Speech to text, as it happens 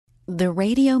The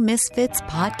Radio Misfits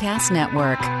Podcast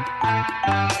Network.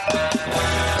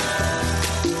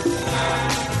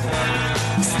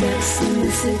 Steps in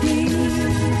the city.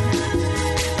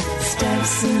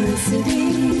 Steps in the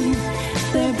city.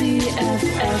 They're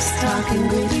BFFs talking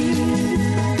gritty.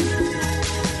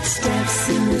 Steps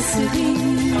in the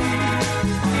city.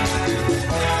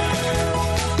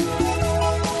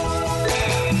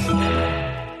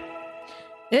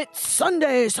 It's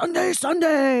Sunday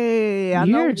on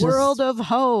You're the world of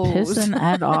hoes. Pissing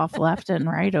Ed off left and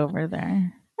right over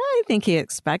there. I think he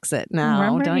expects it now.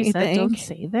 Remember don't he you said, think? Don't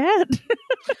say that.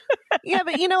 Yeah,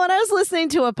 but you know what? I was listening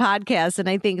to a podcast, and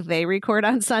I think they record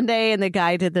on Sunday, and the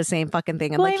guy did the same fucking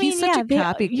thing. I'm he's such a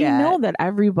copycat. You know that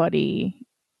everybody,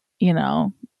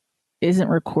 isn't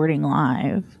recording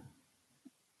live.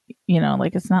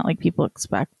 It's not like people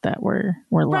expect that we're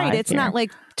live. Right. It's here. not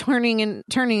like turning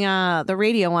the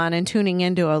radio on and tuning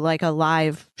into a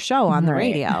live show on the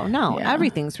radio. No,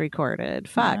 everything's recorded.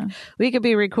 Fuck. Yeah. We could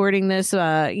be recording this,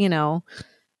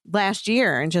 last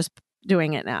year and just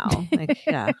doing it now.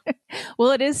 Yeah.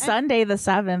 Well, it is Sunday the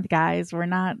 7th, guys. We're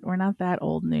not that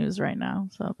old news right now,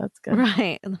 so that's good.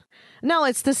 Right. No,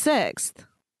 it's the 6th.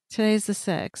 Today's the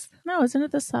 6th. No, isn't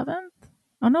it the 7th?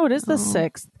 Oh, no, it is the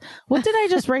 6th. What did I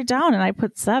just write down? And I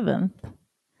put 7th.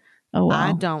 Oh, well.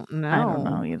 I don't know. I don't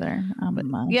know either.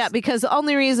 Yeah, because the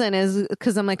only reason is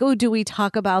because I'm like, oh, do we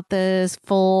talk about this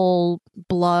full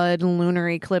blood lunar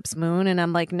eclipse moon? And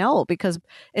I'm like, no, because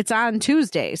it's on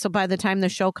Tuesday. So by the time the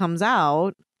show comes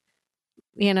out,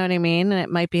 you know what I mean? And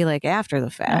it might be after the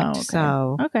fact. Oh, okay.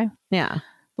 So, okay. Yeah.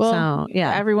 Well, so,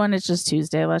 yeah. Everyone, it's just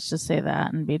Tuesday. Let's just say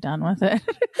that and be done with it.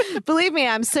 Believe me,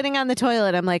 I'm sitting on the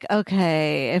toilet. I'm like,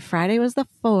 okay, if Friday was the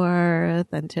 4th,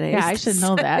 then today I should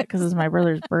know that because it's my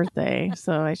brother's birthday.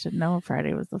 So I should know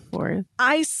Friday was the 4th.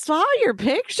 I saw your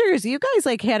pictures. You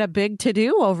guys had a big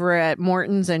to-do over at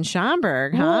Morton's and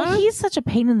Schaumburg, huh? Well, he's such a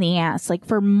pain in the ass.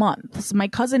 For months. My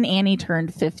cousin Annie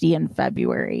turned 50 in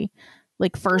February.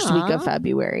 First week of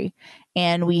February,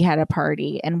 and we had a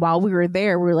party. And while we were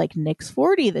there, we were like, Nick's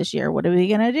 40 this year. What are we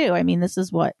going to do? I mean, this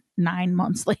is 9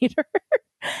 months later.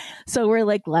 So we're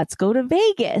like, let's go to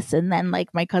Vegas. And then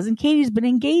my cousin Katie's been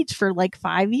engaged for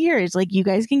 5 years. You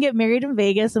guys can get married in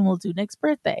Vegas and we'll do Nick's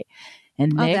birthday.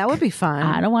 And Nick, that would be fun.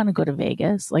 I don't want to go to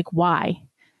Vegas. Why?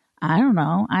 I don't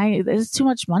know. It's too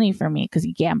much money for me because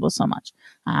he gambles so much.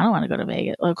 I don't want to go to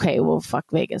Vegas. Okay, well, fuck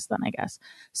Vegas then, I guess.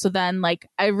 So then,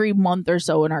 every month or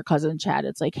so in our cousin chat,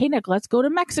 it's like, hey, Nick, let's go to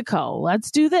Mexico.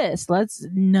 Let's do this.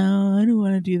 No, I don't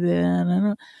want to do that. I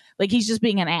don't. He's just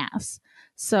being an ass.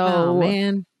 So,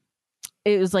 man,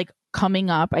 it was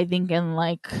coming up, I think in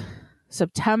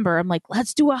September. I'm like,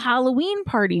 let's do a Halloween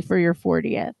party for your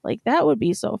 40th. That would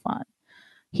be so fun.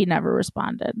 He never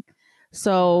responded.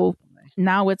 So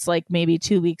now it's maybe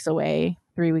 2 weeks away,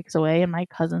 3 weeks away. And my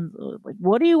cousin's like,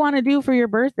 what do you want to do for your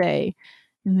birthday?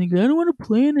 And I don't want to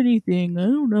plan anything. I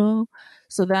don't know.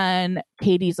 So then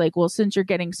Katie's like, well, since you're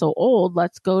getting so old,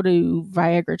 let's go to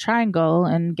Viagra Triangle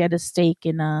and get a steak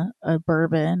and a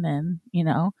bourbon and,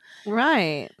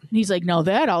 Right. And he's like, no,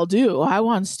 that I'll do. I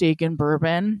want steak and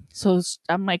bourbon. So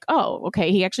I'm like, oh,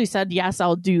 okay. He actually said, yes,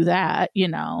 I'll do that,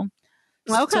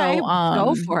 Okay, so,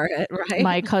 go for it, right?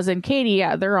 My cousin Katie,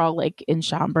 they're all in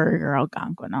Schaumburg or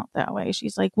Algonquin out that way.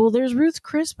 She's like, well, there's Ruth's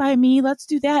Chris by me. Let's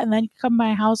do that. And then you come to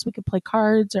my house. We could play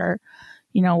cards or,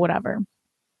 whatever.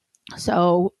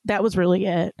 So that was really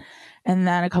it. And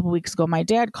then a couple weeks ago, my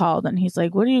dad called and he's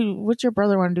like, what's your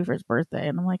brother want to do for his birthday?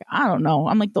 And I'm like, I don't know.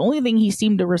 I'm like, the only thing he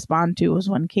seemed to respond to was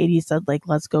when Katie said,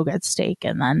 let's go get steak.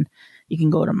 And then you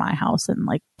can go to my house and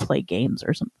play games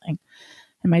or something.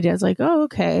 And my dad's like, oh,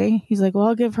 okay. He's like, well,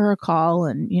 I'll give her a call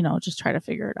and, just try to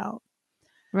figure it out.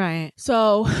 Right.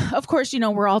 So, of course,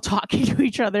 we're all talking to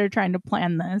each other, trying to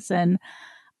plan this. And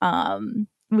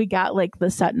we got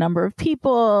the set number of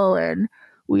people and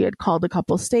we had called a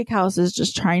couple steakhouses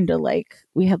just trying to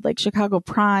we had Chicago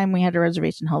Prime. We had a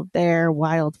reservation held there,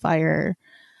 Wildfire.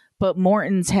 But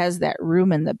Morton's has that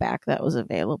room in the back that was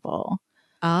available.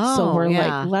 Oh, so we're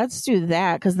let's do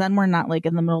that because then we're not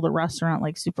in the middle of the restaurant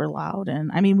super loud. And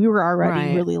I mean, we were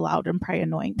already really loud and probably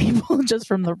annoying people just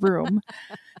from the room.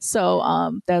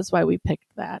 So that's why we picked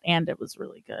that, and it was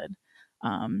really good.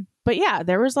 But yeah,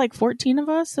 there was 14 of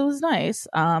us. It was nice.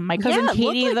 My cousin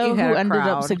Katie, though, who ended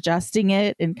up suggesting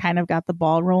it and kind of got the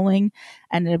ball rolling,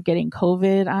 ended up getting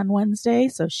COVID on Wednesday,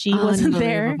 so she wasn't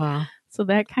there. So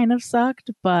that kind of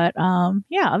sucked. But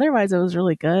yeah, otherwise it was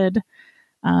really good.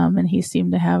 And he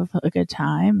seemed to have a good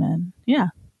time, and yeah.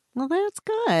 Well, that's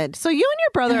good. So you and your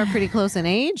brother are pretty close in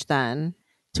age then.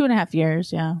 2.5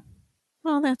 years, yeah.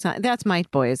 Well, that's my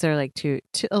boys. They're like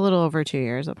a little over 2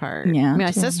 years apart. Yeah,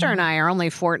 My 2 sister and I are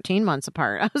only 14 months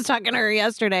apart. I was talking to her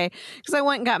yesterday because I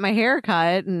went and got my hair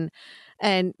cut,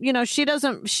 and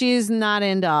she's not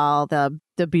into all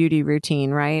the beauty routine,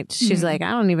 right? She's like,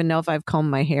 I don't even know if I've combed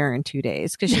my hair in 2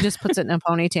 days because she just puts it in a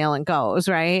ponytail and goes,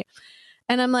 right?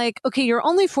 And I'm like, okay, you're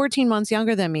only 14 months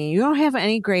younger than me. You don't have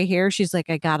any gray hair. She's like,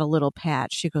 I got a little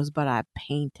patch. She goes, but I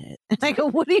paint it. And I go,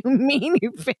 what do you mean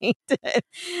you paint it?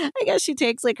 I guess she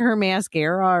takes like her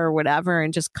mascara or whatever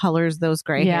and just colors those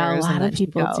gray hairs. A lot and of then she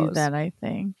people do goes. that, I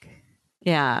think.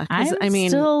 Yeah. I'm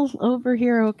still over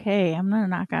here okay. I'm going to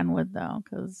knock on wood, though,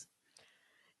 because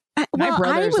my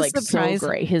brother's like so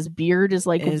gray. His beard is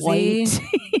like white.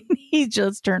 He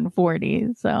just turned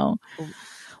 40, so...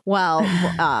 Well,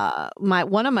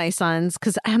 one of my sons,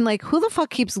 because I'm like, who the fuck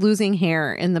keeps losing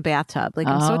hair in the bathtub? Like,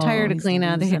 I'm so tired of cleaning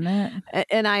out the hair.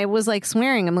 And I was like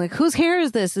swearing. I'm like, whose hair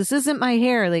is this? This isn't my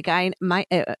hair. Like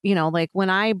like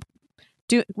when I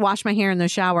do wash my hair in the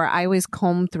shower, I always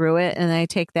comb through it and I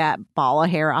take that ball of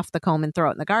hair off the comb and throw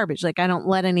it in the garbage. Like, I don't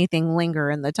let anything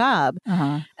linger in the tub.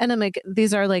 And I'm like,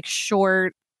 these are like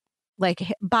short,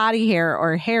 like body hair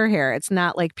or hair. It's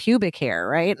not like pubic hair,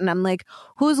 right? And I'm like,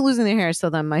 who's losing their hair? So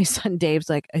then my son Dave's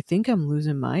like, I think I'm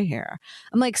losing my hair.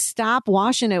 I'm like, stop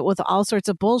washing it with all sorts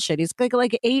of bullshit. He's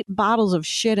like 8 bottles of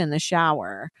shit in the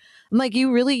shower. I'm like,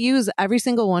 you really use every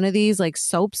single one of these like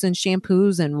soaps and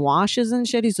shampoos and washes and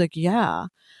shit? He's like, yeah.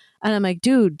 And I'm like,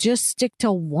 dude, just stick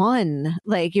to one.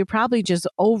 Like, you're probably just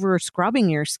over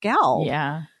scrubbing your scalp.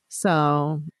 Yeah.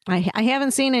 So I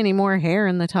haven't seen any more hair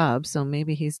in the tub. So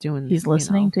maybe he's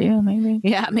listening to you. Maybe.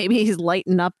 Yeah. Maybe he's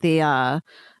lighting up the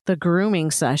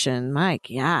grooming session. My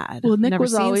God. Well, Nick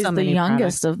was always the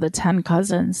youngest of the 10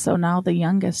 cousins. So now the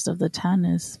youngest of the 10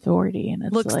 is 40 and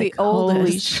it's looks like, the oldest.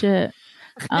 Holy shit.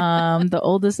 The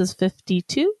oldest is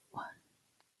 52.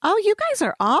 Oh, you guys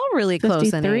are all really close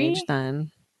in 53? age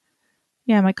then.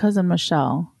 Yeah. My cousin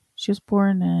Michelle, she was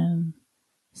born in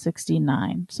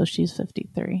 69, so she's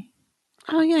 53.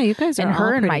 Oh yeah, you guys are. And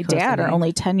her all and my pretty close dad in are age.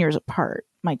 only 10 years apart.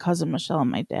 My cousin Michelle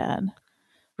and my dad.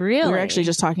 Really? We were actually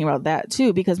just talking about that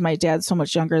too, because my dad's so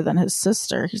much younger than his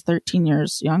sister. He's 13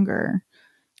 years younger.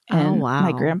 And wow.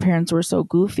 My grandparents were so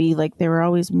goofy, like they were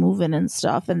always moving and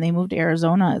stuff, and they moved to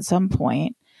Arizona at some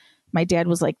point. My dad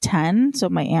was like 10, so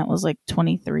my aunt was like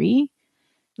 23.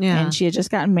 Yeah. And she had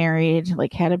just gotten married,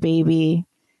 like had a baby,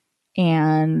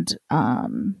 and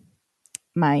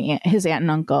his aunt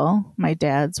and uncle, my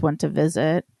dad's, went to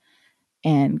visit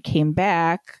and came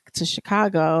back to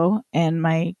Chicago, and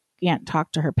my aunt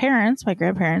talked to her parents, my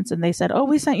grandparents, and they said, oh,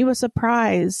 we sent you a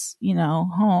surprise,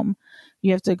 home.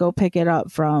 You have to go pick it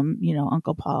up from,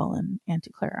 Uncle Paul and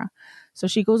Auntie Clara. So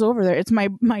she goes over there. It's my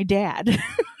dad.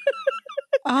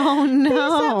 Oh no.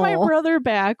 They sent my brother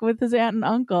back with his aunt and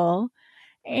uncle.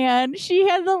 And she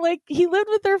had he lived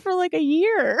with her for like a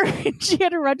year. She had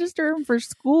to register him for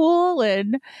school.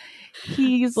 And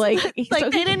he's like, they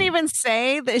didn't even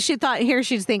say that. She thought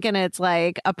she's thinking it's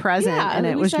like a present, and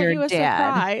it was your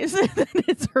dad. Surprise.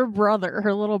 It's her brother,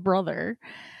 her little brother.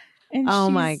 And oh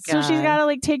my God. So she's got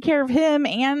to take care of him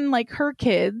and like her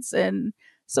kids. And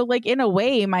so in a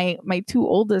way, my 2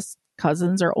 oldest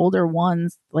cousins are older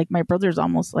ones. Like my brother's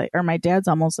almost my dad's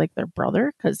almost like their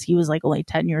brother, because he was like only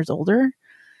 10 years older.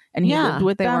 And he lived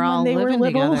with them when they were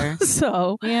little.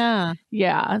 So yeah.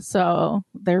 So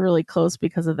they're really close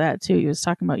because of that too. He was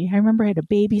talking about, I remember I had to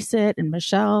babysit, and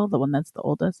Michelle, the one that's the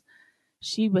oldest,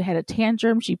 she had a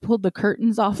tantrum. She pulled the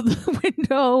curtains off the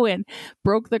window and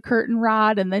broke the curtain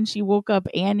rod. And then she woke up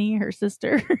Annie, her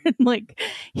sister. And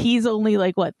he's only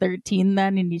 13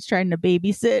 then, and he's trying to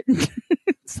babysit.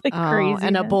 It's crazy.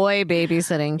 And a boy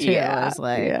babysitting too. Yeah.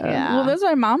 Well, that's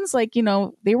why mom's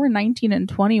they were 19 and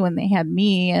 20 when they had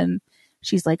me. And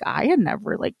she's like, I had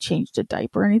never changed a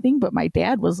diaper or anything, but my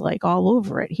dad was all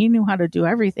over it. He knew how to do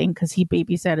everything because he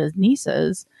babysat his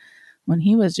nieces when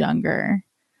he was younger.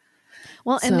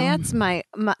 Well, and that's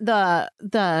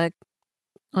the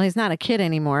well, he's not a kid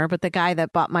anymore, but the guy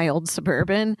that bought my old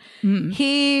Suburban,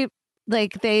 he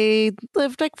they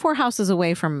lived 4 houses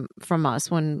away from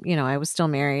us when, I was still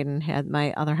married and had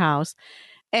my other house.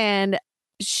 And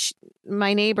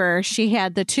my neighbor, she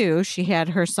had the 2. She had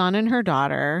her son and her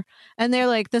daughter, and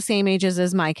they're the same ages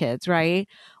as my kids, right?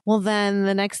 Well, then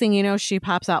the next thing you know, she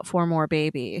pops out 4 more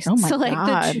babies. Oh my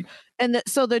God.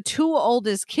 So the 2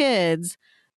 oldest kids,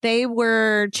 they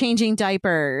were changing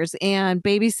diapers and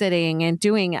babysitting and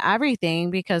doing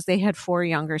everything because they had 4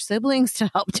 younger siblings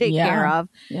to help take care of.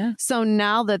 Yeah. So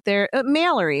now that they're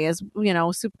Mallory is,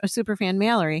 a super fan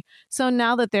Mallory. So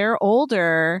now that they're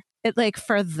older, it like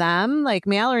for them, like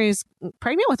Mallory's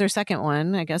pregnant with her second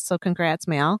one, I guess. So congrats,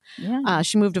 Mal. Yeah.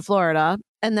 She moved to Florida.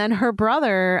 And then her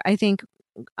brother, I think,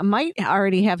 might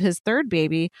already have his third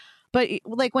baby. But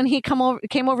like when he came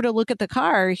over to look at the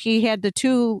car, he had the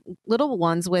two little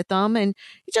ones with him, and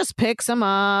he just picks them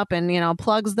up and,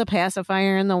 plugs the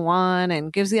pacifier in the one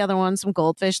and gives the other one some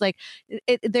goldfish. Like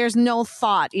there's no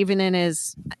thought even in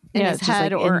his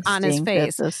head like or on his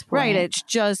face. Right. It's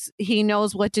just he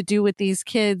knows what to do with these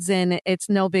kids and it's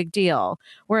no big deal.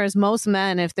 Whereas most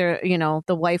men, if they're,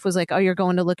 the wife was like, oh, you're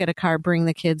going to look at a car, bring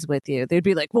the kids with you. They'd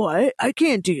be like, what? I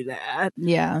can't do that.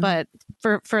 Yeah. But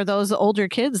for those older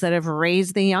kids that have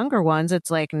raised the younger ones,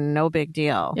 it's like no big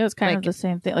deal. It was kind of the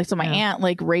same thing. Like, so my aunt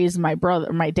like raised my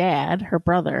dad, her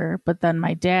brother, but then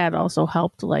my dad also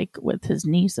helped like with his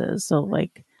nieces. So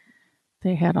like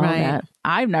they had all that.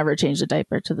 I've never changed a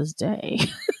diaper to this day.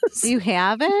 You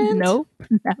haven't? Nope,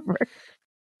 never.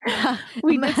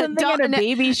 We did something at a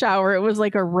baby shower. It was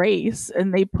like a race,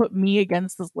 and they put me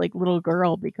against this like little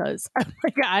girl because I'm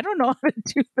like, I don't know how to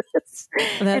do this.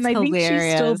 That's and I hilarious. think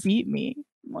she still beat me.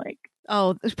 Like,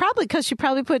 oh, it's probably because she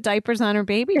probably put diapers on her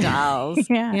baby dolls.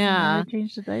 Yeah.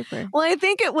 Changed the diaper. Well, I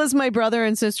think it was my brother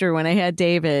and sister when I had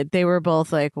David. They were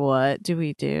both like, "What do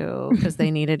we do?" Because they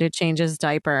needed to change his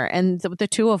diaper, and the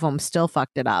two of them still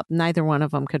fucked it up. Neither one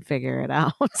of them could figure it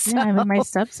out. So. Yeah, I mean, my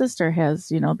stepsister has,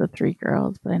 the three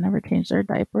girls, but I never changed their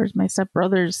diapers. My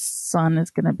stepbrother's son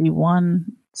is going to be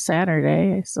one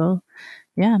Saturday, so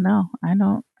yeah, no, I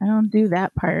don't do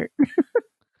that part.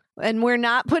 And we're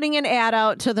not putting an ad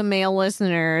out to the male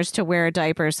listeners to wear a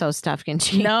diaper so Steph can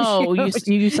change. No,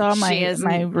 you saw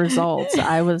my results.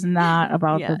 I was not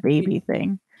about the baby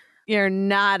thing. You're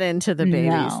not into the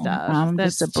baby stuff. I'm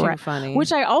That's just too funny.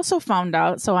 Which I also found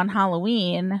out. So on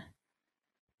Halloween,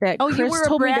 that Chris you were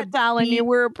a brat doll and you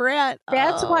were a brat.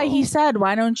 That's why he said,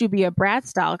 "Why don't you be a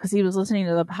Bratz doll?" Because he was listening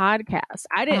to the podcast.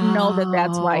 I didn't know that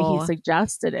that's why he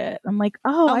suggested it. I'm like,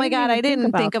 oh my God, I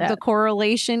didn't think of the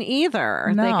correlation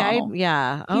either. No.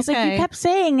 He's like, you kept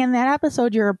saying in that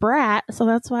episode you're a brat, so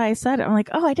that's why I said it. I'm like,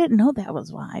 oh, I didn't know that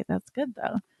was why. That's good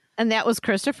though. And that was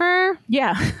Christopher?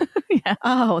 Yeah. Yeah.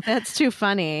 Oh, that's too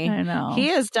funny. I know. He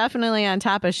is definitely on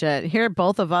top of shit. Here,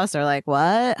 both of us are like,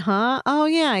 what? Huh? Oh,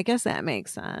 yeah, I guess that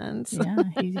makes sense.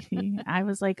 Yeah. I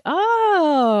was like,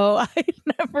 oh, I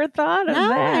never thought of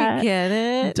that. I get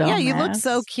it. Dumbass. Yeah, you look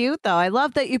so cute, though. I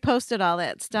love that you posted all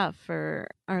that stuff for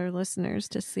our listeners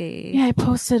to see. Yeah, I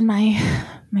posted my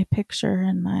picture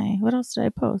and what else did I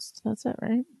post? That's it,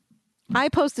 right? I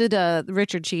posted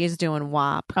Richard Cheese doing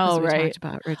WAP. Oh, we right. talked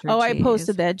about Richard Cheese. I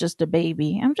posted that just a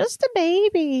baby. I'm just a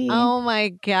baby. Oh, my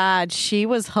God. She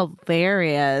was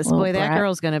hilarious. Little Boy, that brat.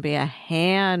 girl's going to be a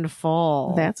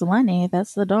handful. That's Lenny.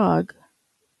 That's the dog.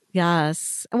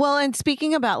 Yes. Well, and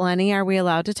speaking about Lenny, are we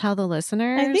allowed to tell the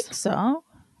listeners? I think so.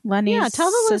 Lenny's tell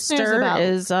the sister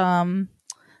listeners about is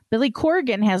Billy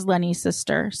Corgan has Lenny's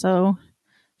sister. So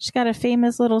she's got a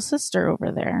famous little sister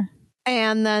over there.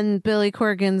 And then Billy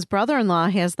Corgan's brother-in-law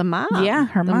has the mom. Yeah,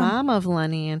 her the mom. mom of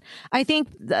Lenny. And I think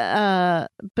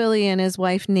Billy and his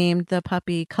wife named the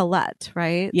puppy Colette,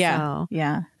 right? Yeah.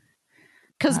 Yeah.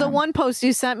 Because the one post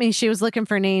you sent me, she was looking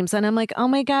for names. And I'm like, oh,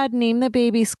 my God, name the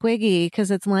baby Squiggy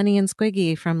because it's Lenny and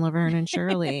Squiggy from Laverne and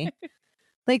Shirley.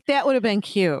 Like, that would have been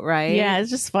cute, right? Yeah, it's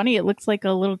just funny. It looks like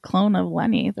a little clone of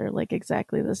Lenny. They're like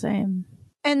exactly the same.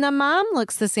 And the mom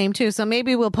looks the same too. So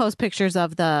maybe we'll post pictures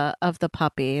of the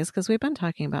puppies because we've been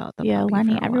talking about the puppy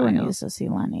Lenny. for a Everyone while. needs to see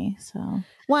Lenny. So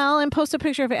and post a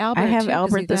picture of Albert. I have too,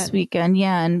 Albert this weekend.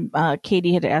 Yeah, and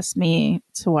Katie had asked me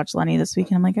to watch Lenny this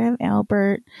weekend. I'm like, I have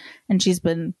Albert, and she's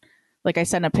been like, I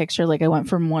sent a picture. Like, I went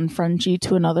from one Frenchie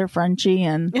to another Frenchie,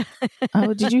 and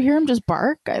oh, did you hear him just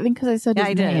bark? I think because I said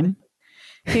his name.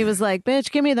 He was like, "Bitch,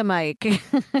 give me the mic,"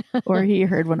 or he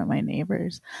heard one of my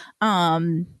neighbors.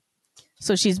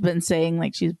 So she's been saying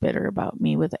like she's bitter about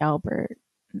me with Albert,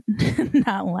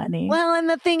 not Lenny. Well, and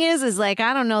the thing is like,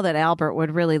 I don't know that Albert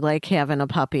would really like having a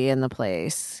puppy in the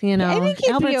place. You know, I think he'd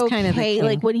Albert's be okay. kind of the king.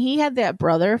 Like when he had that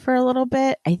brother for a little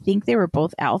bit, I think they were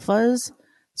both alphas,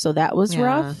 so that was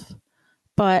rough.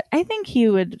 But I think he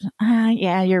would.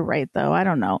 Yeah, you're right though. I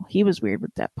don't know. He was weird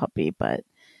with that puppy, but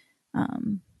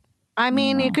I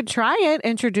mean, you could try it,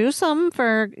 introduce them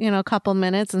for, a couple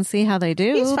minutes and see how they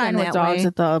do. He's fine with dogs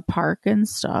at the park and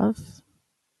stuff.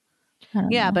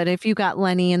 Yeah, but if you got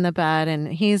Lenny in the bed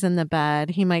and he's in the bed,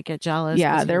 he might get jealous.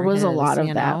 Yeah, there was a lot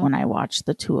of that when I watched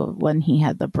when he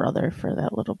had the brother for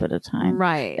that little bit of time.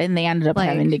 Right. And they ended up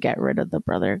having to get rid of the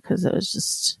brother because it was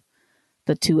just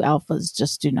the two alphas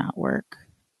just do not work.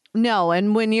 No,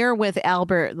 and when you're with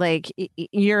Albert, like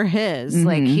you're his,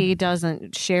 like he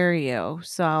doesn't share you.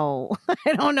 So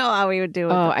I don't know how he would do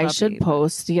it. Oh, I should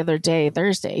post the other day,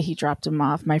 Thursday. He dropped him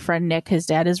off. My friend Nick, his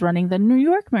dad is running the New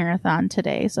York Marathon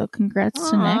today. So congrats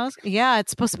to Nick. Yeah, it's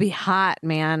supposed to be hot,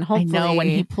 man. Hopefully. I know when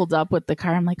he pulled up with the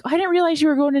car, I'm like, oh, I didn't realize you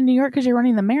were going to New York because you're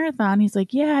running the marathon. He's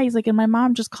like, yeah. He's like, and my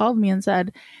mom just called me and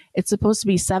said it's supposed to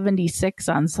be 76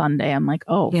 on Sunday. I'm like,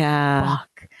 oh, yeah.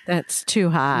 fuck. That's too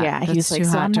hot. Yeah, he's like,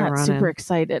 so I'm not super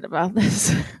excited about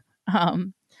this.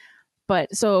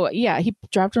 But so, yeah, he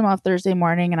dropped him off Thursday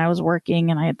morning and I was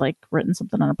working and I had like written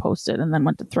something on a Post-it and then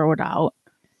went to throw it out.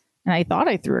 And I thought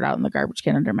I threw it out in the garbage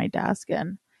can under my desk.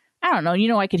 And I don't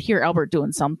know, I could hear Albert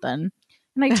doing something.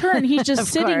 And I turned, he's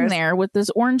just sitting there with this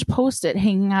orange Post-it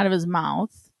hanging out of his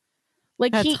mouth.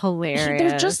 Like that's hilarious.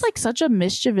 They're just like such a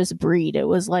mischievous breed. It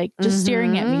was like just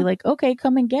staring at me like, okay,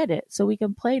 come and get it so we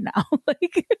can play now.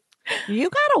 Like, you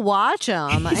gotta watch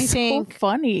them. I think so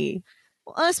funny.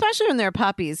 Well, especially when they're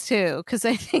puppies too, because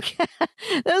I think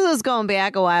this was going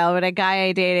back a while. But a guy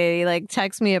I dated, he like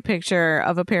texts me a picture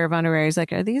of a pair of underwear. He's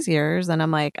like, "Are these yours?" And I'm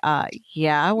like,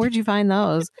 "Yeah. Where'd you find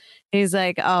those?" He's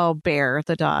like, "Oh, Bear,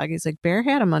 the dog." He's like, "Bear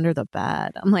had them under the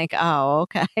bed." I'm like, "Oh,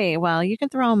 okay. Well, you can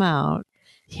throw them out."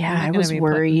 Yeah, I was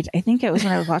worried. I think it was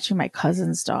when I was watching my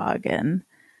cousin's dog and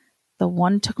the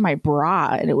one took my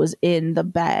bra and it was in the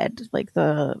bed, like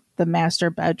the master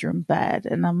bedroom bed.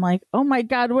 And I'm like, oh my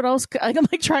God, what else? I'm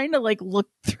like trying to like look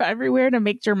through everywhere to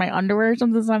make sure my underwear or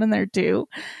something's not in there too.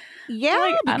 Yeah,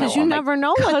 like, because you never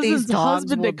know what these dogs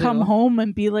husband will to come home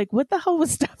and be like, what the hell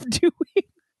was Steph doing?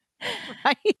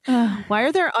 Right? Why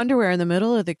are there underwear in the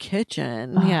middle of the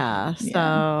kitchen? Yeah.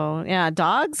 So yeah,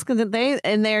 dogs,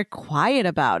 they're quiet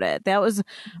about it. That was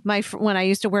when I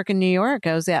used to work in New York.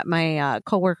 I was at my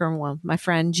coworker, my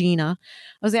friend Gina.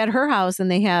 I was at her house and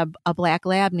they have a black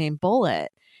lab named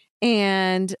Bullet,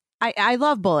 and I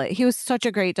love Bullet. He was such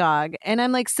a great dog. And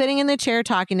I'm like sitting in the chair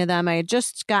talking to them. I had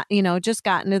just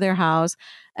gotten to their house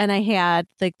and I had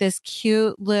like this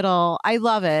cute little, I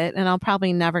love it. And I'll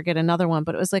probably never get another one,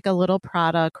 but it was like a little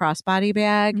Prada crossbody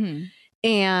bag. Mm-hmm.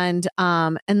 And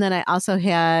then I also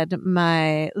had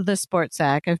the Sport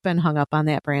Sack. I've been hung up on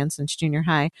that brand since junior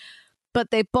high,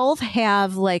 but they both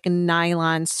have like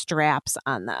nylon straps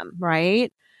on them.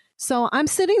 Right. So I'm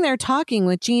sitting there talking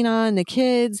with Gina and the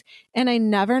kids, and I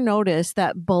never noticed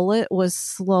that Bullet was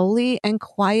slowly and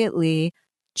quietly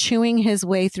chewing his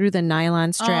way through the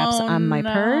nylon straps on my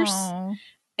purse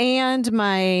and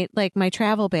my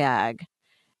travel bag.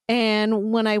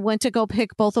 And when I went to go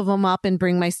pick both of them up and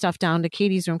bring my stuff down to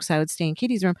Katie's room, because I would stay in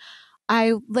Katie's room,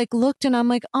 I like looked and I'm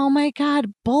like, oh my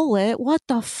God, Bullet, what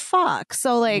the fuck?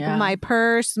 So my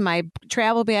purse, my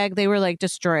travel bag, they were like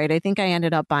destroyed. I think I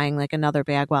ended up buying like another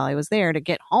bag while I was there to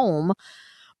get home,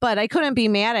 but I couldn't be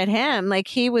mad at him. Like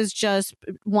he was just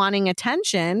wanting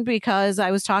attention because I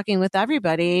was talking with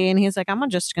everybody and he's like, I'm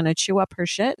just going to chew up her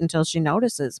shit until she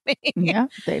notices me. Yeah,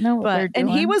 they know what they're doing.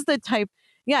 And he was the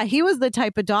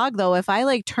type of dog, though, if I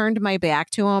like turned my back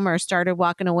to him or started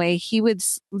walking away, he would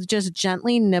just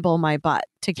gently nibble my butt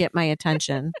to get my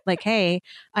attention. Like, hey,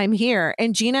 I'm here.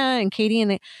 And Gina and Katie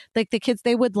and the kids,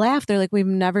 they would laugh. They're like, we've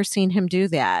never seen him do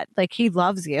that. Like, he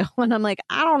loves you. And I'm like,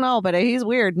 I don't know, but he's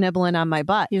weird nibbling on my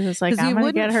butt. He was like, I'm going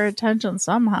to get her attention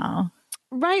somehow.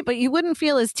 Right, but you wouldn't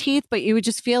feel his teeth, but you would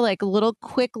just feel like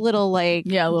quick little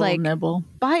nibble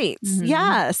bites. Mm-hmm.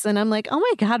 Yes, and I'm like, oh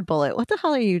my God, Bullet, what the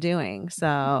hell are you doing?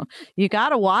 So you got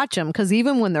to watch them because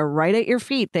even when they're right at your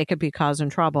feet, they could be causing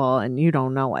trouble and you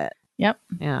don't know it. Yep.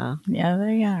 Yeah. Yeah,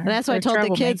 they are. And that's why I told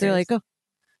the kids. They're like, oh.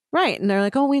 Right. And they're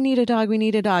like, oh, we need a dog. We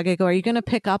need a dog. I go, are you going to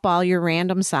pick up all your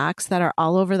random socks that are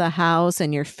all over the house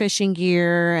and your fishing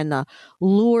gear and the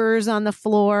lures on the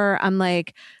floor? I'm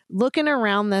like, looking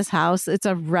around this house, it's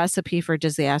a recipe for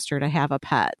disaster to have a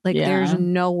pet. Like there's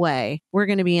no way we're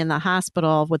going to be in the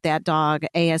hospital with that dog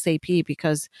ASAP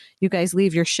because you guys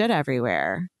leave your shit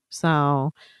everywhere.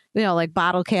 So, like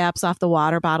bottle caps off the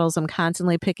water bottles, I'm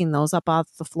constantly picking those up off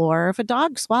the floor. If a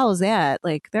dog swallows that,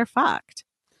 like they're fucked.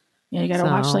 Yeah, you got to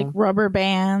watch like rubber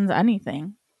bands,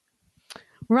 anything.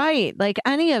 Right. Like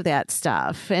any of that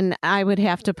stuff. And I would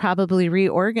have to probably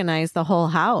reorganize the whole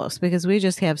house because we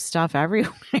just have stuff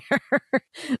everywhere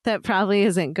that probably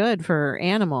isn't good for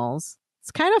animals.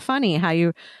 It's kind of funny how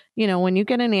when you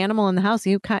get an animal in the house,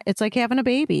 it's like having a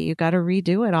baby. You got to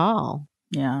redo it all.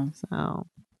 Yeah. So,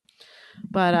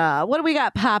 but what do we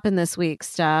got popping this week,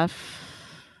 Steph?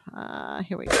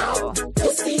 Here we go.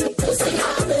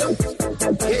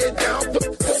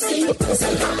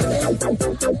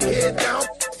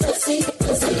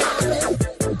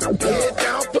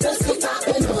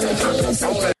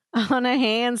 Oh down a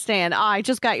handstand. Oh, I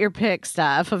just got your pic,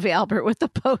 Steph, of Albert with the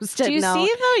post-it Do you note.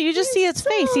 see though? You just see his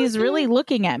face. He's really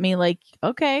looking at me like,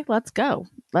 okay, let's go.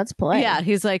 Let's play. Yeah,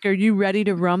 he's like, "Are you ready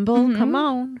to rumble? Mhm. Come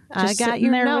on." Just I got sitting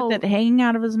your there note. with it hanging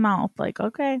out of his mouth. Like,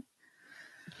 okay.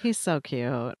 He's so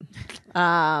cute.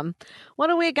 What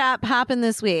do we got popping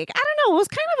this week? I don't know. It was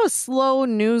kind of a slow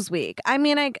news week. I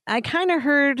mean, I kind of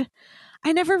heard.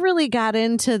 I never really got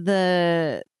into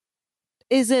the.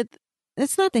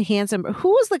 It's not the handsome. Who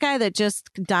was the guy that just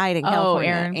died in California?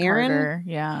 Aaron Carter.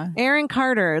 Yeah. Aaron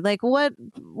Carter. Like what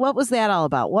was that all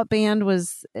about? What band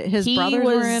was his brothers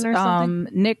were in or something?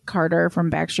 Nick Carter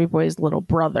from Backstreet Boys' little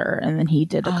brother, and then he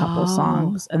did a couple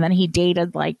songs, and then he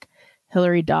dated like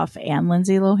Hilary Duff and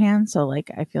Lindsay Lohan. So like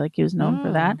I feel like he was known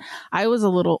for that. I was a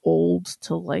little old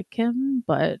to like him,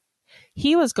 but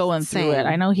he was going through it.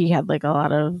 I know he had like a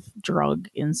lot of drug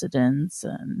incidents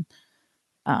and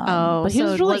but he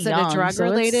was really young. Was it a drug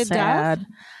related death?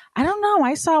 I don't know.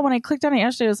 I saw when I clicked on it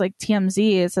yesterday, it was like TMZ.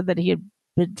 It said that he had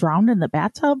been drowned in the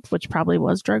bathtub, which probably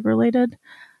was drug related.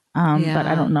 But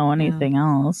I don't know anything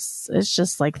else. It's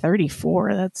just like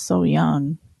 34. That's so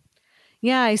young.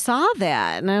 Yeah, I saw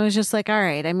that. And I was just like, all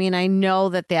right. I mean, I know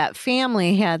that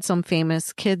family had some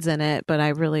famous kids in it, but I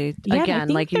really, again,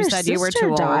 like you said, you were too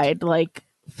old. Died like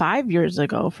 5 years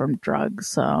ago from drugs.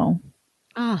 So.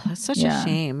 Oh, that's such a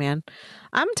shame, man.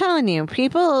 I'm telling you,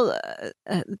 people,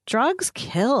 drugs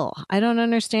kill. I don't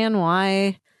understand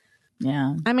why.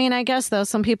 Yeah. I mean, I guess, though,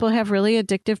 some people have really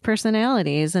addictive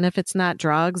personalities. And if it's not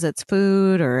drugs, it's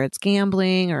food or it's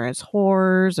gambling or it's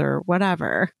whores or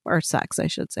whatever. Or sex, I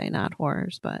should say, not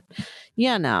whores. But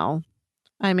yeah, no.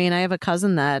 I mean, I have a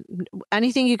cousin that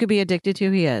anything you could be addicted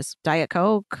to, he is. Diet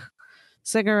Coke,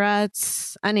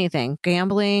 cigarettes, anything.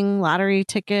 Gambling, lottery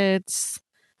tickets.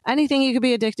 Anything you could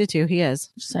be addicted to, he is.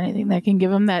 Just anything that can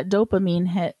give him that dopamine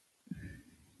hit.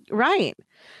 Right.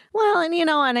 Well, and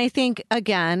and I think,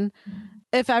 again,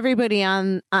 if everybody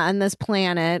on this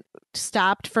planet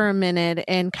stopped for a minute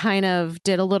and kind of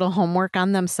did a little homework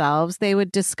on themselves, they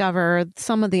would discover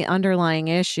some of the underlying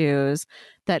issues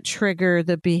that trigger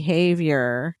the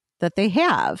behavior that they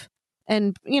have.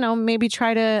 And, maybe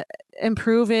try to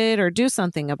improve it or do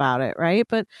something about it. Right.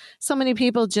 But so many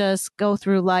people just go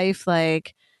through life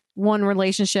like one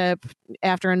relationship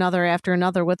after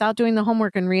another without doing the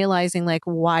homework and realizing like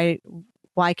why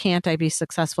can't I be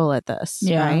successful at this?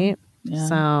 Yeah. Right. Yeah.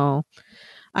 So,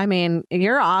 I mean,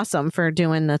 you're awesome for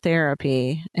doing the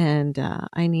therapy, and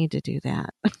I need to do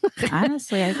that.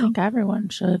 Honestly, I think everyone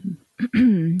should.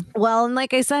 Well, and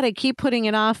like I said, I keep putting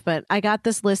it off, but I got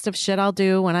this list of shit I'll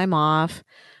do when I'm off.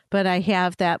 But I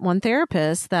have that one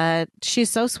therapist that she's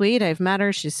so sweet. I've met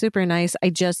her. She's super nice. I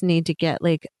just need to get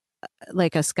like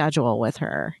a schedule with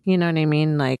her. You know what I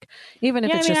mean? Like, even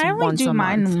if it's just I once do a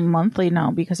month. mine monthly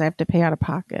now because I have to pay out of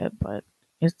pocket, but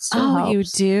it still helps. You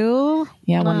do?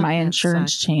 Yeah, when my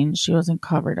insurance changed, she wasn't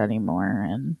covered anymore,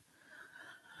 and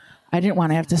I didn't want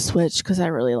to have to switch because I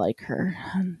really like her.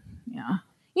 Yeah.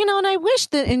 And I wish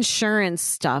the insurance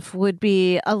stuff would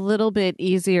be a little bit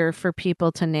easier for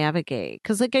people to navigate.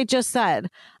 Because like I just said,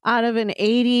 out of an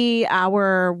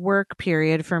 80-hour work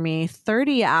period for me,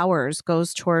 30 hours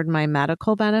goes toward my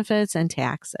medical benefits and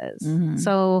taxes. Mm-hmm.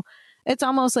 So it's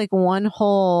almost like one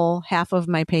whole half of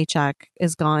my paycheck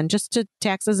is gone just to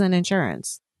taxes and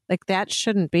insurance. Like that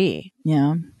shouldn't be.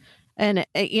 Yeah. And,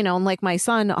 like my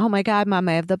son, oh my God, Mom,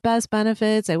 I have the best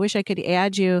benefits. I wish I could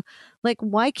add you. Like,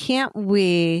 why can't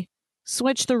we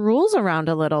switch the rules around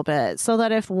a little bit so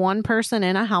that if one person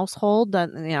in a household, that,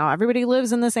 everybody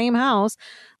lives in the same house,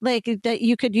 like that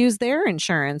you could use their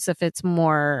insurance if it's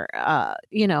more,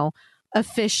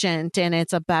 efficient and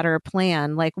it's a better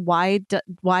plan. Like, why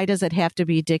does it have to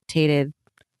be dictated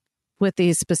with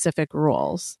these specific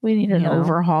rules? We need an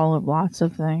overhaul of lots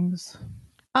of things.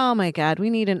 Oh my God, we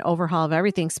need an overhaul of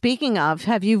everything. Speaking of,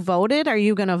 have you voted? Are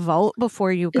you going to vote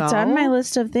before you go? It's on my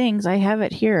list of things. I have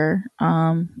it here.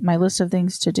 My list of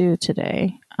things to do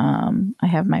today. I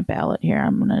have my ballot here.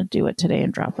 I'm going to do it today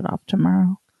and drop it off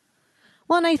tomorrow.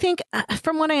 Well, and I think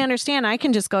from what I understand, I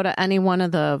can just go to any one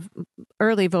of the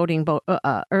early voting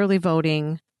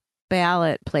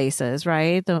ballot places,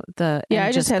 right?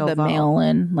 I just had the mail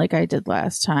in like I did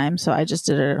last time. So I just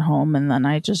did it at home and then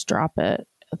I just drop it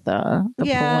at the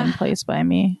polling place by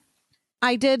me.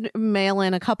 I did mail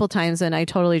in a couple times and I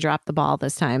totally dropped the ball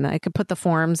this time. I could put the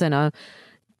forms in a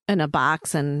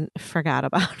box and forgot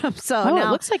about them. So now,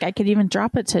 it looks like I could even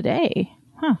drop it today.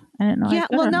 Huh. I didn't know. Yeah.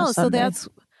 Well, no. So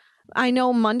I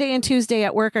know Monday and Tuesday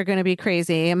at work are going to be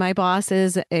crazy. And my boss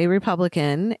is a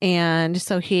Republican. And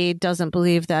so he doesn't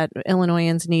believe that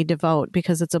Illinoisans need to vote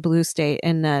because it's a blue state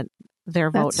and that their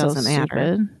vote doesn't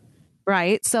matter.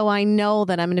 Right. So I know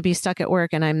that I'm going to be stuck at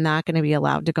work and I'm not going to be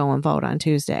allowed to go and vote on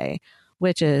Tuesday,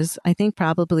 which is, I think,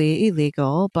 probably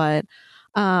illegal. But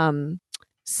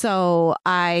so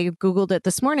I Googled it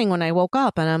this morning when I woke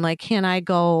up and I'm like, can I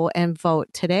go and vote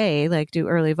today? Like do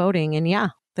early voting? And yeah,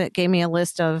 that gave me a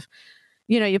list of,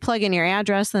 you plug in your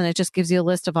address and it just gives you a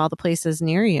list of all the places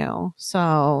near you.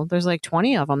 So there's like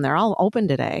 20 of them. They're all open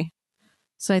today.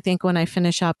 So I think when I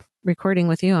finish up recording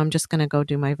with you, I'm just going to go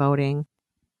do my voting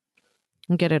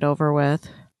and get it over with.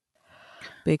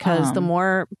 Because the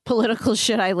more political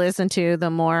shit I listen to, the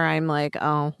more I'm like,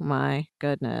 oh my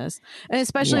goodness. And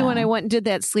especially when I went and did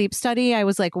that sleep study, I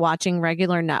was like watching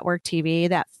regular network TV,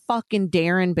 that fucking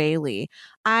Darren Bailey.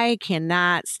 I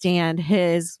cannot stand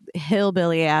his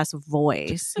hillbilly ass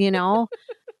voice,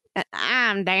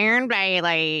 I'm Darren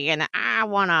Bailey and I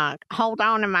want to hold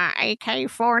on to my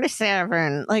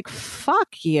AK-47. Like,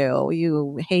 fuck you,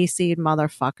 you hayseed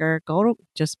motherfucker.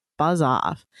 Just buzz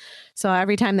off. So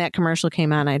every time that commercial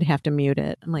came on, I'd have to mute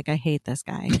it. I'm like, I hate this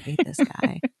guy. I hate this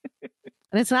guy.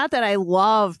 And it's not that I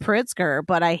love Pritzker,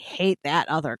 but I hate that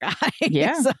other guy.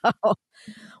 Yeah.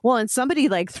 Well, and somebody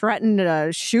like threatened to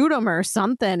shoot him or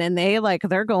something, and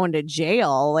they're going to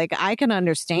jail. Like, I can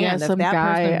understand. Yeah, if some that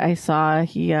guy person, I saw,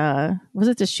 he was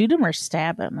it to shoot him or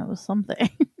stab him? It was something.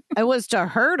 it was to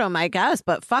hurt him, I guess.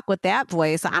 But fuck, with that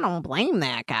voice, I don't blame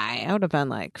that guy. I would have been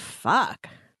like, fuck.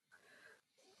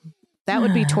 That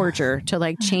would be torture to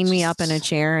like chain me up in a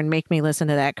chair and make me listen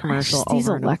to that commercial these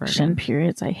over and over election again.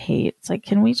 periods I hate. It's like,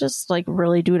 can we just like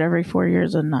really do it every 4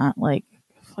 years and not like,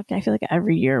 fuck, I feel like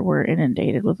every year we're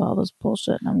inundated with all this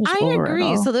bullshit and I'm just over agree.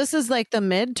 it all. So this is like the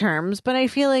midterms, but I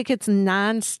feel like it's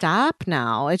nonstop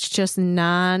now. It's just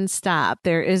nonstop.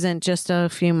 There isn't just a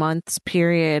few months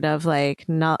period of like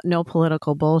no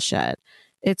political bullshit.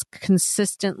 It's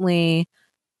consistently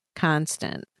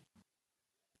constant.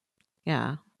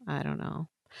 Yeah. I don't know.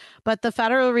 But the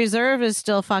Federal Reserve is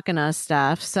still fucking us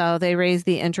stuff. So they raised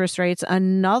the interest rates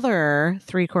another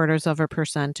 0.75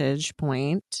 percentage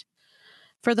point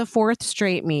for the fourth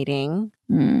straight meeting.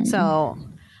 So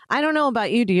I don't know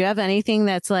about you. Do you have anything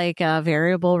that's like a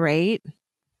variable rate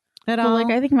at all? Like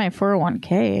I think my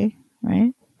 401k,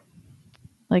 right?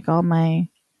 Like all my...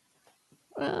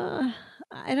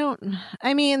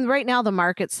 I mean, right now the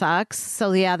market sucks.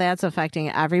 So yeah, that's affecting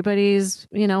everybody's,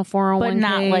 401k. But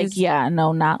not like,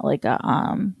 not like a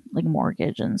like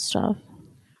mortgage and stuff.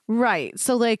 Right.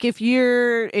 So like if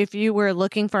you were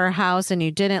looking for a house and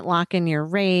you didn't lock in your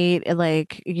rate,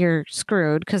 like you're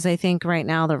screwed, because I think right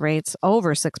now the rate's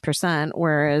over 6%,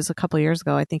 whereas a couple of years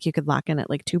ago I think you could lock in at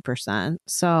like 2%.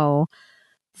 So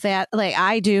that, like,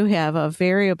 I do have a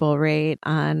variable rate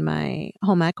on my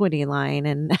home equity line,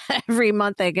 and every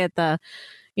month I get the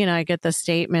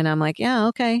statement. I'm like, yeah,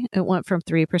 okay. It went from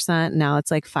 3%. Now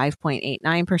it's like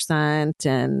 5.89%.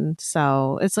 And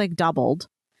so it's like doubled.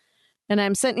 And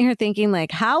I'm sitting here thinking,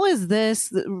 like, how is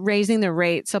this raising the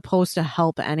rate supposed to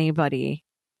help anybody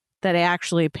that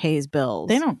actually pays bills?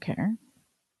 They don't care.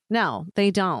 No,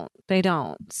 they don't. They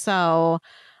don't. So,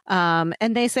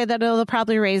 and they say that they'll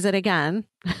probably raise it again.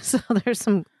 So there's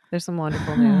some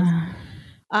wonderful news.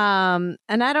 And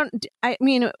I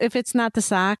mean, if it's not the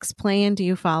Sox playing, do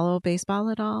you follow baseball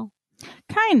at all?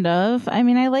 Kind of. I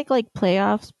mean, I like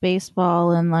playoffs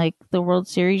baseball and like the World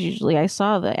Series. Usually I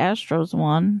saw the Astros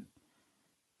won.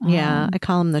 Yeah. I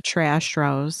call them the trash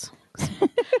throws.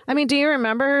 I mean, do you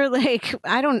remember, like,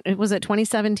 was it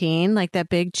 2017? Like that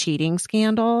big cheating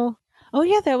scandal? Oh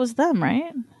yeah. That was them,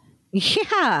 right?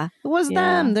 Yeah, it was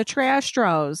them, the trash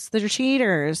throws, the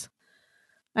cheaters.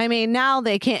 I mean, now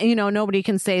they can't, nobody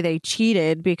can say they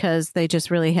cheated because they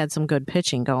just really had some good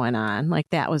pitching going on. Like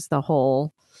that was the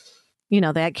whole,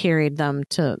 that carried them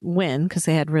to win because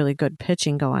they had really good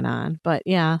pitching going on. But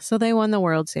yeah, so they won the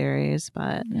World Series.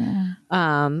 But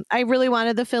I really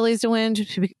wanted the Phillies to win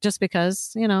just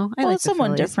because, I like it's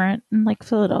somewhat different. And like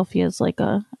Philadelphia is I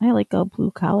like a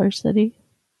blue collar city.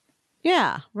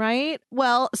 Yeah, right.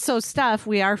 Well, so Steph,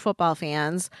 we are football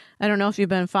fans. I don't know if you've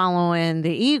been following the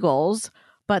Eagles,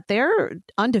 but they're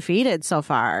undefeated so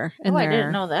far. And I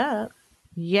didn't know that.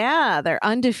 Yeah, they're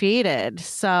undefeated.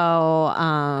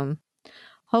 So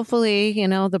hopefully,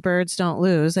 the Birds don't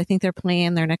lose. I think they're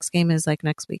playing, their next game is like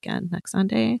next weekend, next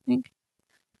Sunday, I think.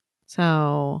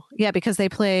 So, yeah, because they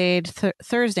played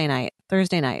Thursday night.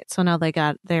 So now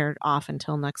they're off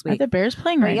until next week. Are the Bears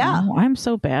playing right now? I'm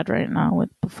so bad right now with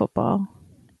football.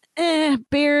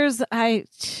 Bears. I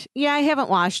haven't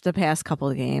watched the past couple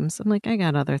of games. I'm like, I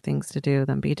got other things to do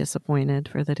than be disappointed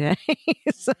for the day.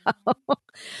 So,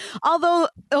 although,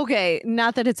 okay,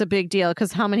 not that it's a big deal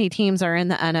because how many teams are in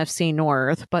the NFC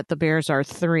North? But the Bears are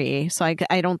 3, so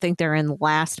I don't think they're in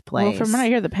last place. Well, from what I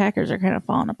hear, the Packers are kind of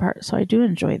falling apart, so I do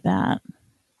enjoy that.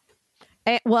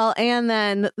 And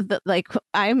then like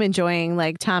I'm enjoying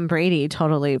like Tom Brady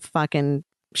totally fucking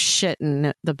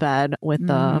shitting the bed with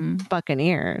the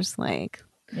Buccaneers, like,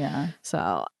 yeah.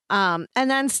 So and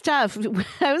then Steph,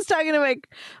 I was talking to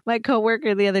my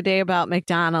coworker the other day about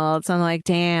McDonald's. I'm like,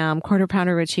 damn, quarter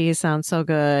pounder with cheese sounds so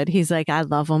good. He's like, I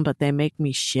love them, but they make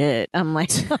me shit. I'm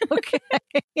like, okay.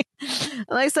 I'm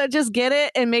like, so just get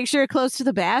it and make sure you're close to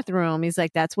the bathroom. He's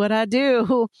like, that's what I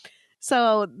do.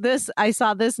 So I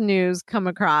saw this news come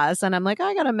across and I'm like,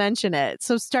 I got to mention it.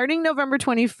 So starting November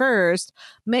 21st,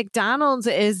 McDonald's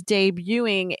is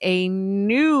debuting a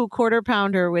new quarter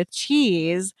pounder with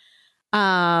cheese.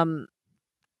 It's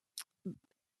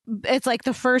like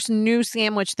the first new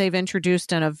sandwich they've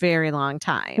introduced in a very long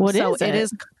time. What is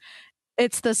it?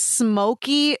 It's the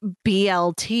smoky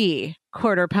BLT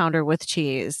quarter pounder with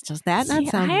cheese. Does that not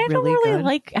sound really good?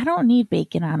 I don't need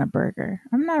bacon on a burger.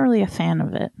 I'm not really a fan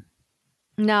of it.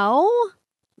 No,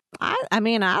 I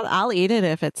mean, I'll eat it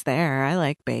if it's there. I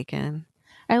like bacon.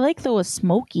 I like though a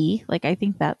smoky. Like, I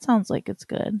think that sounds like it's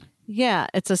good. Yeah,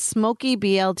 it's a smoky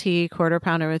BLT quarter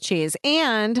pounder with cheese.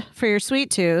 And for your sweet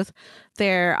tooth,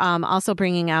 they're also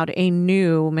bringing out a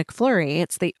new McFlurry.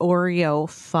 It's the Oreo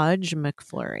Fudge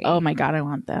McFlurry. Oh my God, I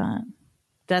want that.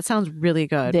 That sounds really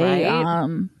good, They, right?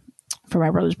 For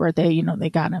my brother's birthday, they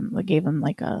gave him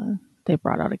they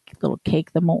brought out a little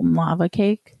cake, the molten lava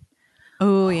cake.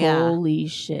 Oh, yeah. Holy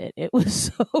shit. It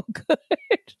was so good.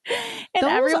 And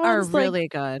those are like, really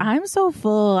good. I'm so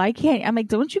full. I can't. I'm like,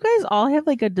 don't you guys all have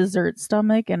like a dessert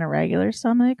stomach and a regular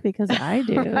stomach? Because I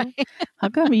do. Right? How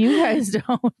come you guys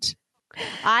don't?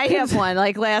 I have one.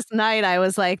 Like last night, I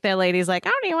was like, that lady's like,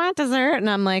 oh, do you want dessert? And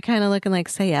I'm like, kind of looking like,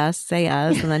 say yes, say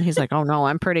yes. And then he's like, oh, no,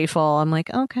 I'm pretty full. I'm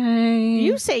like, okay.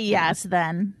 You say yes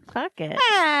then. Fuck it.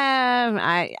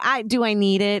 Do I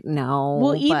need it? No.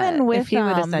 Well, even with if he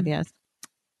would have said yes.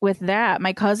 With that,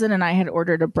 my cousin and I had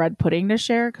ordered a bread pudding to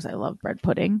share because I love bread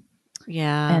pudding.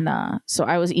 Yeah. And so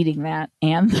I was eating that,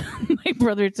 and my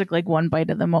brother took like one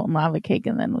bite of the molten lava cake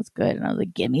and then was good. And I was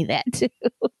like, give me that too.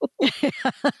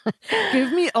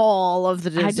 Give me all of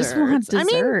the dessert. I just want dessert. I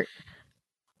mean,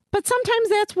 but sometimes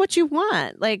that's what you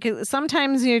want. Like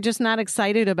sometimes you're just not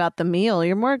excited about the meal.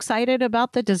 You're more excited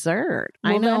about the dessert.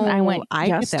 Well, I know. I went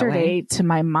yesterday to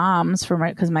my mom's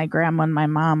because my grandma and my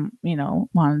mom,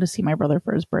 wanted to see my brother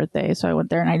for his birthday. So I went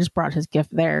there and I just brought his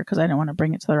gift there because I didn't want to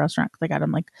bring it to the restaurant because I got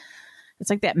him it's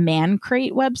like that Man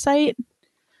Crate website.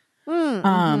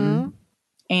 Mm-hmm.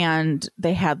 And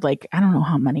they had I don't know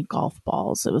how many golf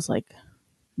balls. It was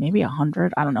maybe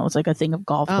 100. I don't know. It's like a thing of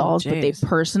golf balls, but they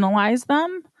personalized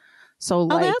them. So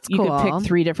you cool. could pick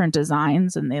 3 different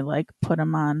designs and they put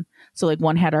them on. So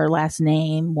one had our last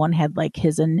name, one had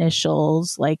his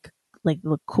initials,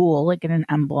 look cool, in an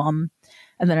emblem.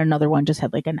 And then another one just had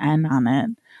an N on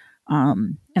it.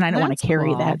 And I didn't want to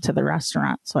carry that to the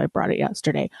restaurant. So I brought it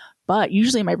yesterday. But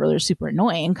usually my brother's super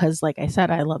annoying because like I said,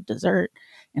 I love dessert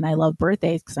and I love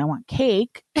birthdays because I want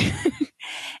cake.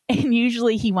 And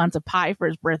usually he wants a pie for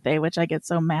his birthday, which I get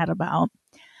so mad about.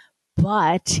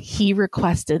 But he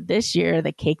requested this year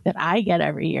the cake that I get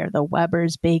every year, the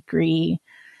Weber's Bakery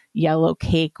yellow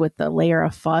cake with the layer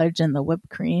of fudge and the whipped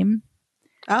cream.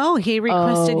 Oh, he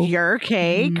requested your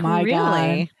cake? My really?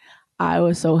 God. I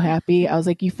was so happy. I was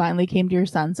like, you finally came to your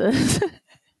senses.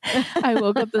 I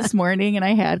woke up this morning and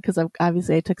I had, because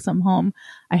obviously I took some home,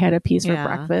 I had a piece for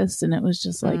breakfast and it was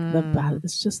just the best.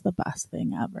 It's just the best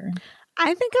thing ever.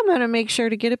 I think I'm going to make sure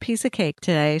to get a piece of cake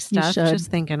today, Steph. Just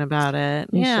thinking about it.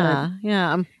 Yeah.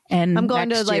 I'm going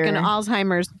to an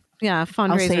Alzheimer's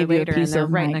fundraiser later and they're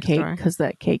right next door. Because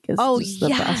that cake is the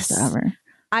best ever.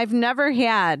 I've never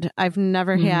had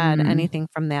anything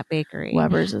from that bakery.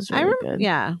 Weber's is really good.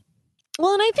 Yeah.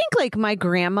 Well, and I think my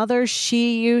grandmother,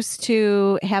 she used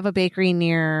to have a bakery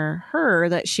near her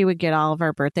that she would get all of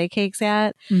our birthday cakes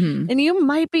at. Mm-hmm. And you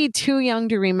might be too young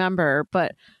to remember,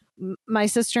 but my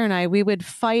sister and I, we would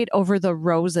fight over the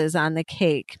roses on the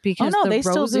cake because they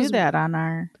still do that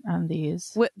on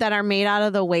these that are made out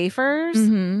of the wafers.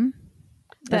 Mm-hmm.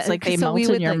 That's they melt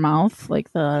in your mouth,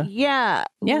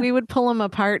 we would pull them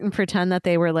apart and pretend that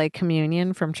they were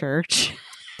communion from church.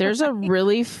 There's a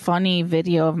really funny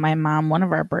video of my mom, one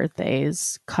of our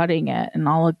birthdays, cutting it, and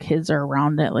all the kids are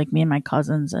around it, me and my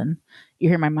cousins, and you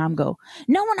hear my mom go,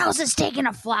 "No one else is taking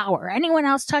a flower. Anyone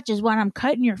else touches one, I'm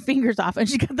cutting your fingers off." And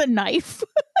she got the knife.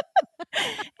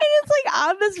 it's like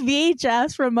on this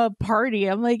VHS from a party.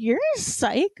 I'm like, you're a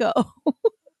psycho.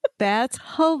 That's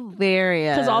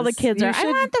hilarious. Because all the kids I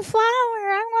want the flower.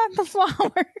 I want the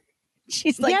flower.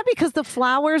 She's like, yeah, because the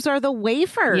flowers are the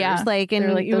wafers. Yeah, like,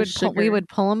 and like we would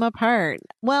pull them apart.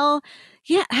 Well,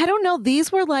 yeah, I don't know.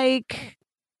 These were like,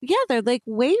 yeah, they're like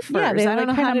wafers. Yeah, they I don't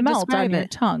know how to melt describe on your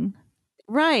tongue.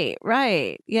 Right.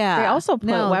 Yeah. They also put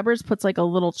Weber's puts like a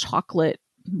little chocolate,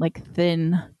 like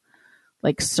thin,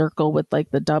 like circle with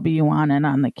like the W on it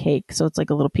on the cake, so it's like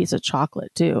a little piece of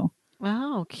chocolate too.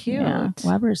 Wow, cute. Yeah,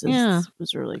 Weber's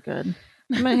was really good.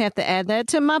 I'm gonna have to add that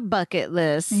to my bucket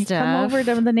list. You come over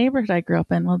to the neighborhood I grew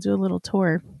up in. We'll do a little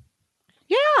tour.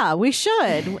 Yeah, we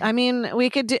should. I mean, we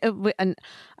could do.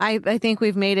 I think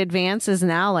we've made advances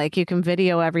now. Like you can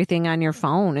video everything on your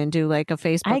phone and do like a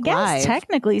Facebook Live. I guess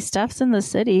technically stuff's in the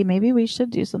city. Maybe we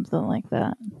should do something like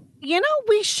that. You know,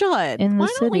 we should. Why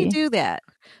don't we do that?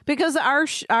 Because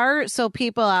our so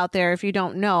people out there, if you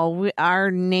don't know, our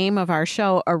name of our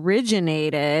show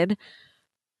originated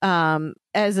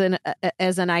as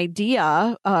an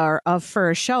idea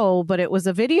for a show, but it was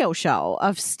a video show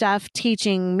of Steph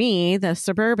teaching me, the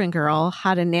suburban girl,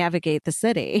 how to navigate the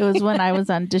city. It was when I was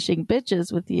on Dishing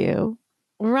Bitches with you.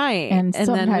 Right. And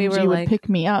sometimes then we were you would pick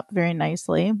me up very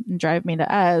nicely and drive me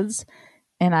to Ed's,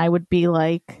 and I would be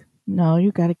like, no,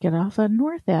 you got to get off on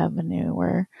North Avenue.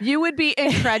 Where you would be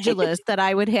incredulous that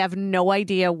I would have no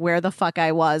idea where the fuck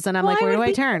I was. And I'm like, where do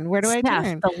I turn? Where do I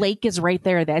turn? The lake is right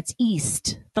there. That's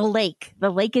east. The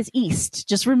lake is east.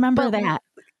 Just remember that.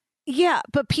 Yeah,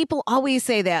 but people always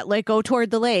say that, like, go toward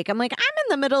the lake. I'm like, I'm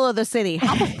in the middle of the city.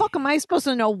 How the fuck am I supposed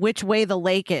to know which way the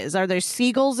lake is? Are there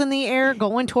seagulls in the air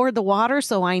going toward the water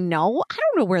so I know? I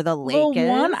don't know where the lake is.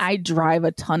 One, I drive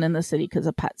a ton in the city because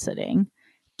of pet sitting.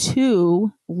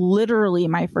 Two, literally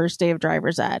my first day of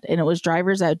driver's ed, and it was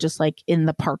driver's ed just like in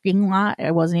the parking lot. I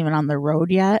wasn't even on the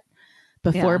road yet.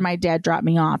 Before my dad dropped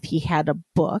me off, he had a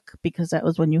book, because that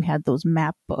was when you had those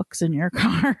map books in your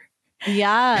car.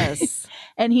 Yes.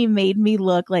 And he made me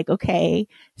look like, okay,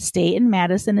 stay in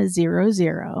Madison is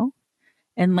 0-0,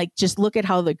 and like just look at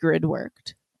how the grid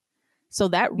worked. So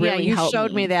that really you helped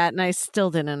showed me that, and I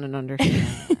still didn't understand.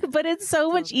 But it's so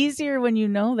much easier when you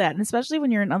know that, and especially when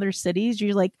you're in other cities,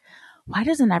 you're like, why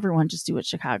doesn't everyone just do what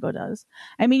Chicago does?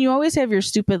 I mean, you always have your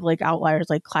stupid like outliers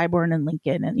like Clybourne and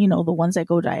Lincoln, and you know, the ones that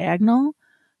go diagonal.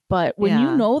 But when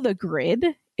you know the grid,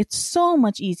 it's so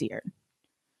much easier.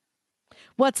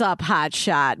 What's up, hot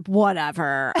shot?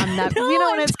 Whatever. I'm not. No, you know,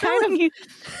 I'm and it's kind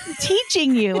of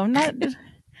teaching you. I'm not.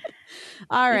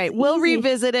 All right, we'll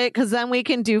revisit it, because then we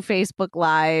can do Facebook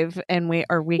Live, and we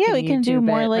can do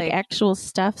more like actual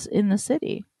stuffs in the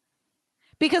city.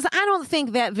 Because I don't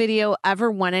think that video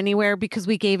ever went anywhere, because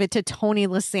we gave it to Tony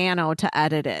Lasano to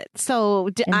edit it. So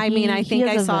I think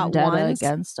I saw it once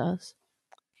against us.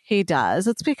 He does.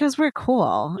 It's because we're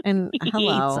cool. And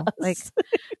hello, like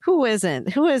who isn't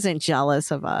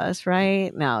jealous of us,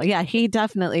 right? No, yeah, he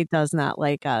definitely does not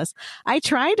like us. I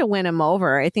tried to win him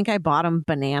over. I think I bought him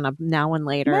banana now and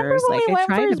later. Remember when we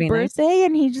went for his birthday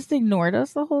and he just ignored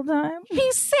us the whole time?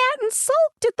 He sat and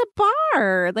sulked at the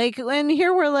bar. Like, and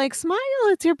here we're like, smile,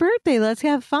 it's your birthday, let's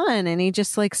have fun. And he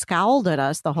just like scowled at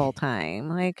us the whole time.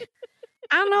 Like,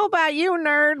 I don't know about you,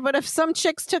 nerd, but if some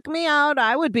chicks took me out,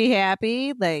 I would be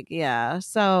happy. Like, yeah.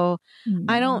 So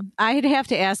I'd have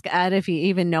to ask Ed if he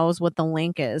even knows what the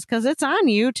link is, because it's on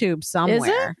YouTube somewhere. Is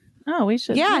it? Oh, we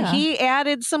should. Yeah, he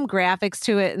added some graphics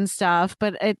to it and stuff,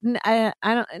 but it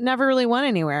never really went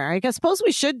anywhere. I guess suppose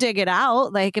we should dig it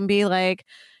out, like, and be like,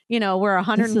 you know, we're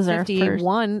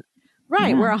 151. Right.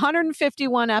 Yeah. We're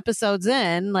 151 episodes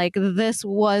in. Like, this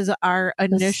was our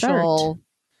initial,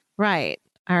 right.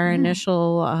 Our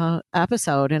initial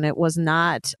episode, and it was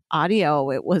not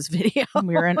audio, it was video.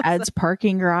 We were in Ed's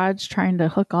parking garage trying to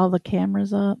hook all the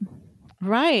cameras up.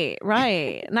 Right.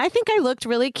 And I think I looked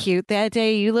really cute that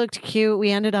day. You looked cute.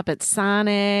 We ended up at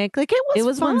Sonic. Like, it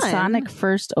was fun. When Sonic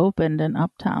first opened in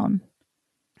Uptown.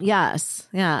 Yes.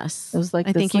 It was like,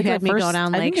 I think you had me go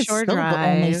down Lakeshore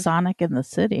Drive. The only Sonic in the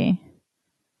city.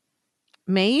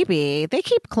 Maybe. They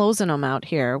keep closing them out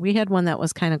here. We had one that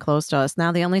was kind of close to us.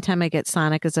 Now the only time I get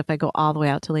Sonic is if I go all the way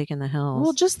out to Lake in the Hills.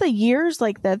 Well, just the years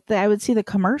like that I would see the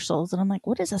commercials, and I'm like,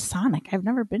 what is a Sonic? I've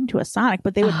never been to a Sonic,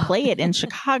 but they would play it in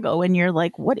Chicago, and you're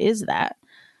like, what is that?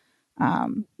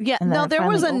 There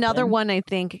was another one, I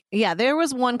think. Yeah, there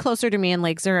was one closer to me in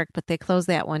Lake Zurich, but they closed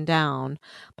that one down.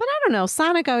 But I don't know.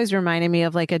 Sonic always reminded me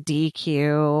of like a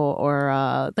DQ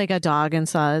or like a Dog and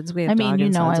Suds. We have Dog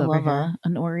and Suds I over love here.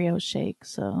 an Oreo shake,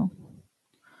 so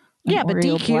yeah, but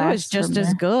DQ is just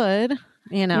as good.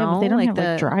 You know, yeah, but they don't have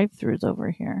like drive-throughs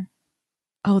over here.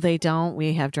 Oh, they don't.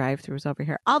 We have drive-throughs over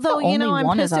here. Although, The only I'm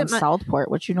one is pissed on at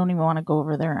Southport, which you don't even want to go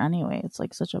over there anyway. It's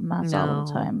like such a mess all the No.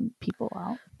 time. People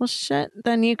out. Well, shit.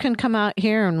 Then you can come out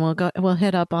here and we'll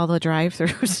hit up all the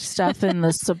drive-throughs. Stuff in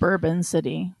the suburban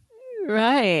city.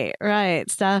 Right.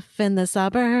 Stuff in the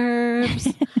suburbs.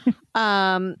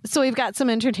 So we've got some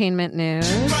entertainment news.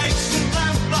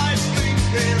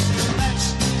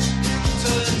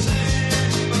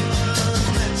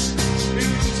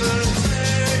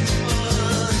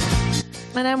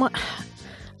 And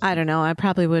I don't know, I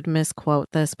probably would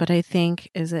misquote this, but I think,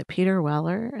 is it Peter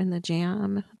Weller in the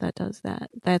Jam that does that?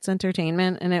 That's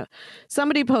entertainment. And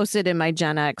somebody posted in my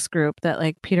Gen X group that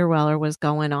like Peter Weller was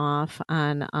going off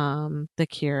on The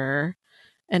Cure.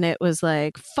 And it was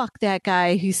like, fuck that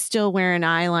guy. He's still wearing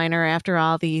eyeliner after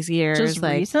all these years. Just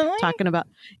like recently? talking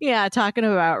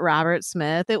about Robert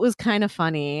Smith. It was kind of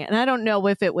funny. And I don't know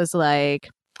if it was like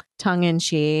tongue in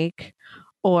cheek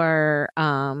or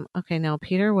okay, no,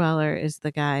 Peter Weller is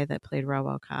the guy that played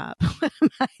RoboCop. What am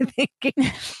I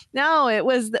thinking? No, it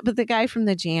was the guy from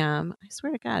the Jam. I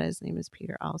swear to God, his name is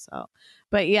Peter also.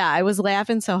 But yeah, I was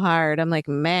laughing so hard. I'm like,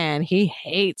 man, he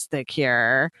hates The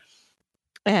Cure.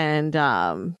 And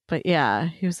but yeah,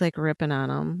 he was like ripping on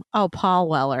him. Oh, Paul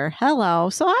Weller. Hello.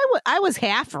 So I was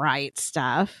half right,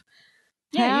 stuff.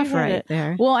 Yeah, half you heard right it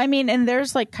there. Well, I mean, and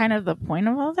there's like kind of the point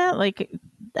of all that. Like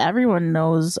everyone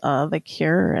knows The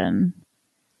Cure, and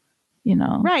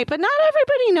right, but not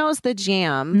everybody knows the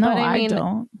Jam. No, but I mean,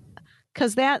 don't.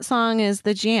 Because that song is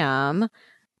the Jam.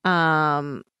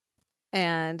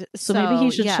 And So maybe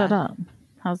he should shut up.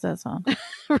 How's that sound?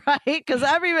 Right, because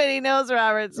everybody knows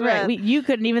Robert Smith. Right, you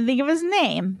couldn't even think of his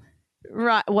name.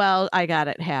 Right. Well, I got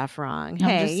it half wrong. I'm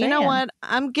Hey, just you know saying. what?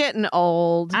 I'm getting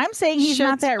old. I'm saying he's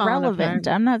not Shit's that falling relevant.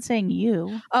 apart. I'm not saying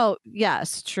you. Oh,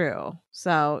 yes, true.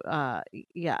 So,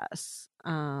 yes.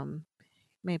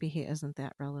 Maybe he isn't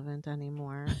that relevant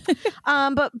anymore.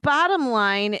 But bottom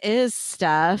line is,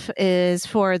 Steph, is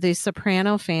for the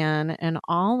Soprano fan and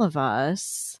all of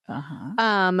us,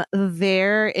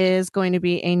 there is going to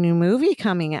be a new movie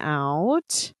coming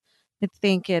out. I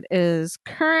think it is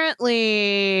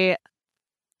currently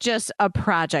just a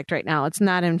project right now. It's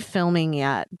not in filming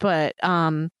yet, but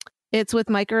it's with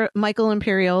Michael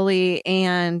Imperioli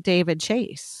and David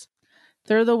Chase.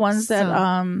 They're the ones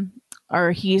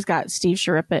that he's got Steve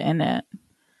Sharippa in it.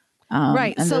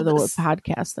 Right. And So they're the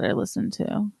podcast that I listen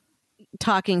to.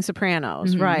 Talking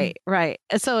Sopranos. Mhm. Right.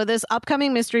 So this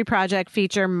upcoming mystery project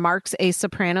feature marks a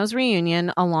Sopranos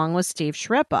reunion along with Steve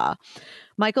Sharippa.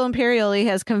 Michael Imperioli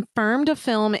has confirmed a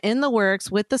film in the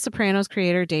works with the Sopranos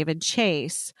creator David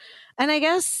Chase. And I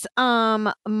guess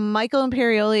Michael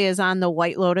Imperioli is on the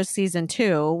White Lotus season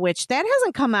 2, which that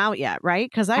hasn't come out yet, right?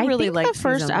 Because I really think like the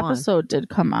first season 1. episode did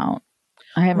come out.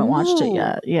 I haven't watched it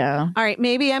yet. Yeah. All right,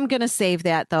 maybe I'm gonna save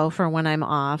that though for when I'm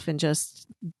off and just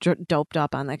doped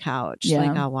up on the couch. Yeah.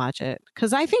 Like I'll watch it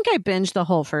because I think I binged the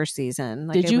whole first season.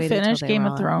 Like, Did I you waited till finish they Game were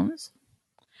of all- Thrones?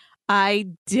 I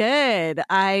did.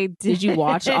 Did you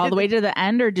watch all the way to the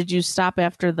end, or did you stop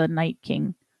after the Night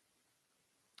King?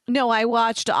 No, I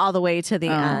watched all the way to the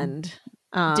end.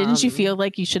 Didn't you feel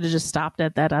like you should have just stopped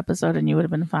at that episode and you would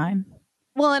have been fine?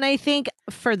 Well, and I think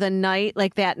for the night,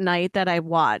 like that night that I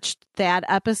watched that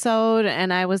episode,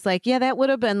 and I was like, yeah, that would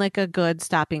have been like a good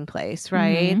stopping place,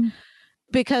 right? Mhm.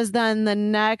 Because then the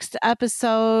next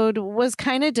episode was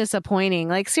kind of disappointing.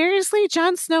 Like, seriously,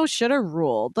 Jon Snow should have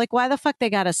ruled. Like, why the fuck they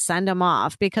got to send him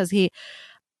off because he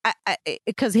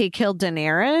killed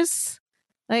Daenerys?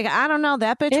 Like, I don't know.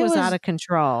 That bitch was out of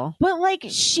control. But like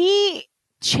she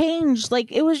changed.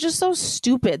 Like it was just so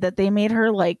stupid that they made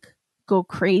her like go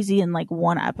crazy in like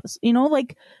one episode.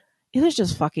 Like it was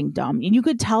just fucking dumb. And you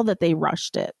could tell that they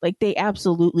rushed it. Like they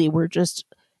absolutely were just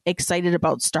excited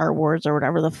about Star Wars or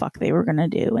whatever the fuck they were gonna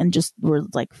do, and just were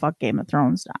like, fuck Game of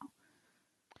Thrones now.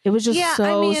 It was just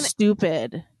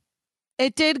stupid.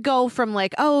 It did go from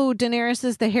like, oh, Daenerys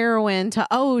is the heroine to,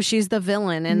 oh, she's the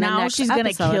villain. And now she's going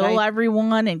to kill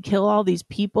everyone and kill all these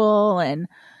people. And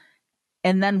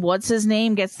then what's his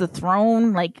name gets the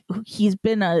throne. Like he's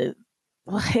been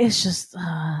it's just.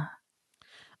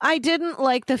 I didn't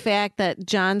like the fact that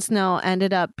Jon Snow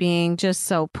ended up being just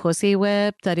so pussy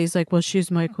whipped that he's like, well, she's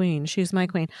my queen. She's my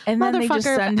queen. And then they just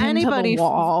send him to the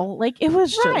wall. Like it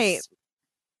was right. just.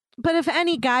 But if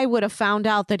any guy would have found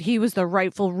out that he was the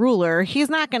rightful ruler, he's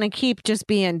not going to keep just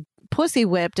being pussy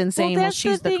whipped and saying, well,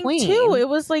 she's the queen. Too. It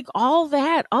was like all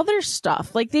that other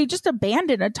stuff. Like they just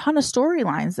abandoned a ton of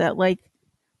storylines that like,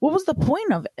 what was the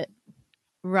point of it?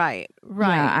 Right.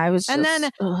 Yeah, I was just, and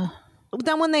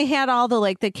then when they had all the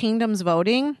like the kingdoms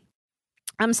voting,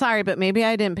 I'm sorry, but maybe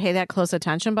I didn't pay that close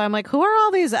attention. But I'm like, who are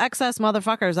all these excess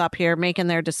motherfuckers up here making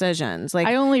their decisions? Like,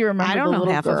 I only remember I don't the know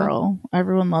little half of them. girl.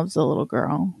 Everyone loves the little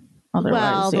girl. Otherwise,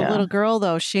 Well, the yeah. little girl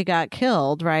though, she got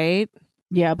killed, right?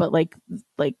 Yeah, but like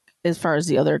as far as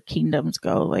the other kingdoms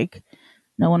go, like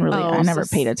no one really. I never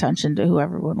paid attention to who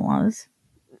everyone was.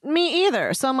 Me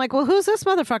either. So I'm like, well, who's this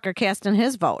motherfucker casting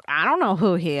his vote? I don't know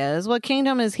who he is. What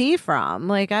kingdom is he from?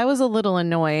 Like, I was a little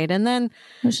annoyed. And then,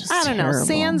 I don't know,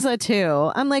 Sansa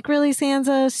too. I'm like, really,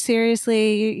 Sansa?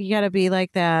 Seriously? You got to be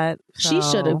like that? She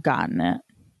should have gotten it.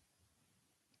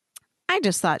 I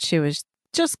just thought she was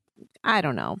just, I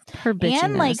don't know. Her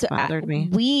bitchiness bothered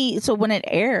me. So when it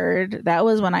aired, that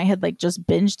was when I had like just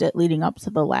binged it leading up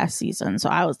to the last season. So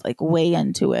I was like way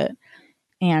into it.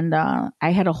 And I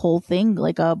had a whole thing,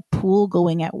 like a pool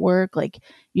going at work. Like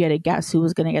you had to guess who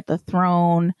was going to get the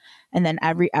throne. And then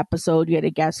every episode you had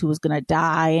to guess who was going to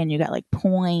die. And you got like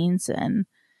points. And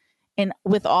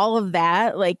with all of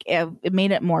that, like it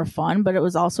made it more fun. But it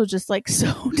was also just like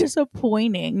so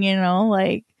disappointing, you know,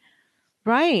 like.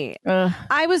 Right.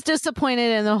 I was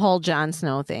disappointed in the whole Jon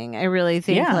Snow thing. I really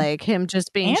think like him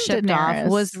just being shipped off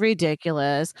was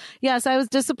ridiculous. Yes, I was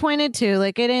disappointed too.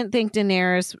 Like I didn't think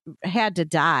Daenerys had to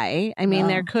die. I mean,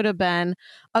 there could have been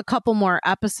a couple more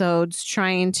episodes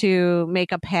trying to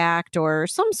make a pact or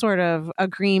some sort of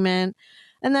agreement.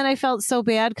 And then I felt so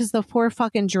bad because the poor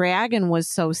fucking dragon was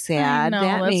so sad.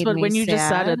 That made me when you sad. just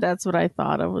said it, that's what I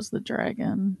thought of was the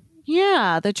dragon.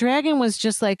 Yeah, the dragon was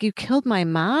just like, you killed my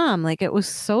mom. Like, it was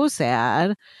so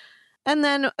sad. And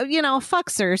then, you know, fuck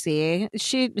Cersei.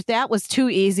 That was too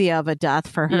easy of a death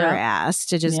for her ass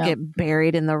to just get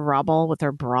buried in the rubble with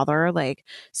her brother. Like,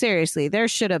 seriously, there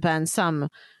should have been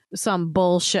some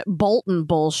bullshit, Bolton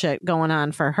bullshit going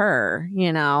on for her,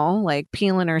 you know, like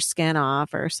peeling her skin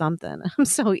off or something. I'm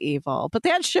so evil. But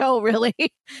that show really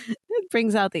it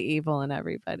brings out the evil in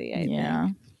everybody, I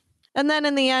think. And then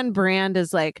in the end, Brand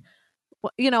is like,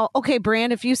 you know, okay,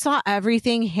 Brand, if you saw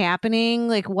everything happening,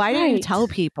 like, why didn't you tell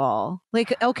people?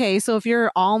 Like, okay, so if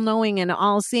you're all knowing and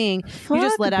all seeing, you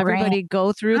just let everybody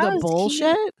go through the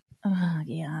bullshit.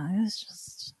 Yeah, it's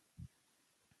just.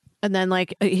 And then,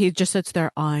 like, he just sits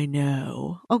there, I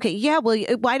know. Okay, yeah, well,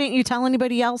 why didn't you tell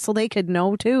anybody else so they could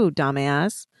know too,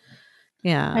 dumbass?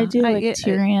 Yeah. I do like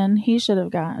Tyrion. He should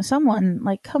have gotten someone,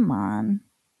 like, come on.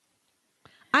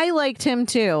 I liked him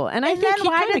too, and I think he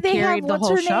kind of carried the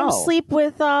whole show. Name sleep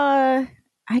with I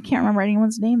can't remember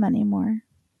anyone's name anymore.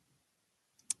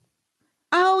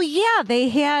 Oh yeah, they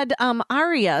had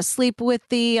Arya sleep with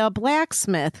the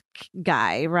blacksmith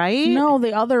guy, right? No,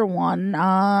 the other one.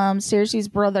 Cersei's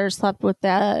brother slept with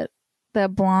that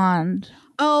blonde.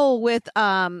 Oh, with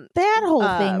that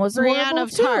whole thing was Brienne of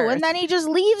Tarth, and then he just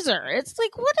leaves her. It's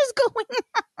like, what is going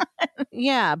on?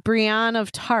 Yeah, Brienne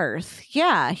of Tarth.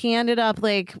 Yeah, he ended up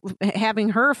like having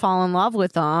her fall in love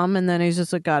with him, and then he's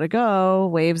just like, gotta go.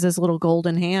 Waves his little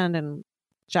golden hand and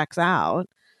checks out.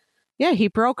 Yeah, he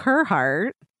broke her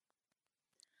heart.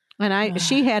 And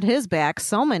she had his back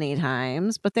so many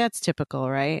times, but that's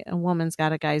typical, right? A woman's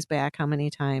got a guy's back how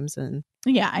many times? And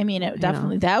yeah, I mean, it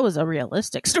definitely that was a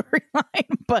realistic storyline,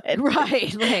 but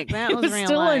right, like that was real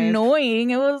still life. Annoying.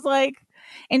 It was like,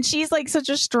 and she's like such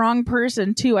a strong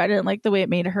person too. I didn't like the way it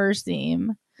made her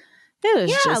seem. It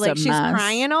was just like a she's mess.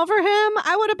 crying over him.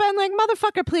 I would have been like,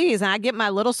 motherfucker, please. And I get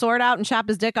my little sword out and chop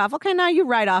his dick off. Okay, now you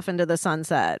ride off into the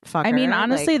sunset, fucker. I mean,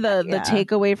 honestly, the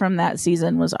takeaway from that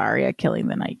season was Arya killing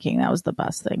the Night King. That was the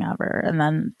best thing ever. And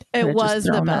then it was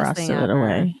the best thing ever.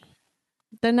 Away.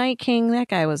 The Night King, that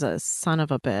guy was a son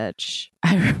of a bitch.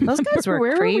 Those guys were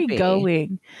where creepy. Were we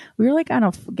going? We were like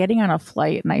getting on a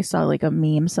flight, and I saw like a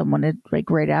meme. Someone had like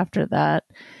right after that.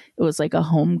 It was like a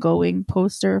homegoing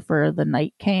poster for the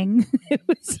Night King. It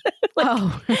was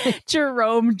like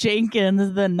Jerome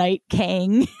Jenkins, the Night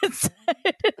King. It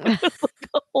was like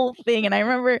a whole thing. And I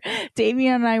remember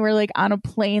Damien and I were like on a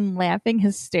plane laughing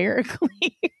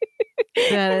hysterically.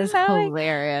 That is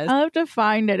hilarious. I'll have to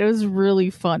find it. It was really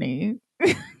funny.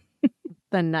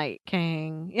 The Night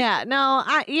King. Yeah,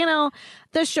 no,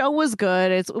 the show was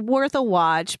good. It's worth a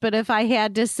watch. But if I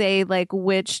had to say like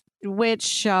which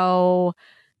show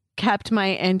kept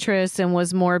my interest and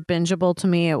was more bingeable to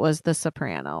me, it was The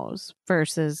Sopranos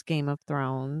versus Game of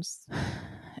Thrones.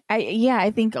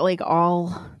 I think like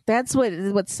that's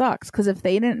what sucks, because if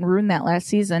they didn't ruin that last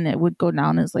season, it would go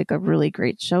down as like a really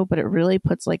great show, but it really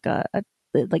puts like it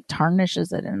like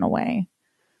tarnishes it in a way.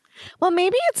 Well,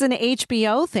 maybe it's an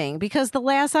HBO thing, because the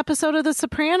last episode of The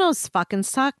Sopranos fucking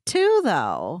sucked too,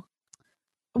 though.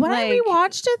 When I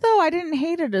rewatched it, though, I didn't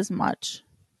hate it as much.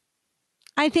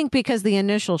 I think because the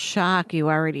initial shock, you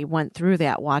already went through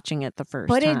that watching it the first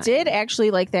But time. it did actually,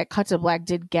 like, that cut to black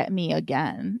did get me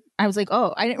again. I was like,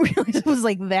 oh, I didn't realize it was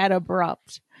like that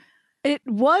abrupt. It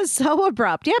was so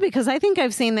abrupt. Yeah, because I think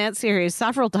I've seen that series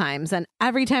several times. And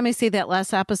every time I see that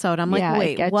last episode, I'm Yeah, I like,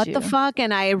 wait, get what you. the fuck?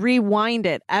 And I rewind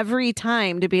it every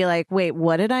time to be like, wait,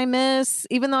 what did I miss?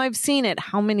 Even though I've seen it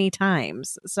how many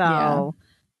times? So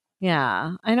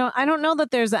yeah. I don't know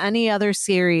that there's any other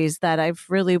series that I've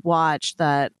really watched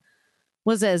that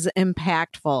was as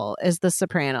impactful as The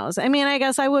Sopranos. I mean, I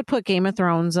guess I would put Game of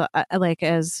Thrones like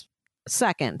as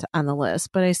second on the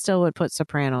list, but I still would put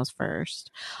Sopranos first.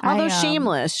 Although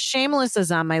Shameless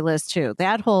is on my list too.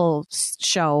 That whole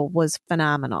show was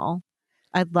phenomenal.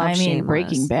 I love Shameless.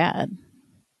 Breaking Bad.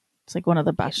 It's like one of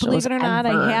the best shows. Believe it or not,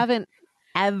 I haven't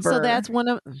ever. So that's one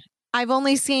of. I've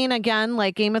only seen, again,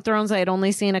 like Game of Thrones, I had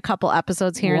only seen a couple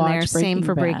episodes here and there. Same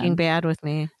for Breaking Bad with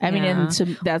me. I mean, and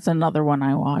that's another one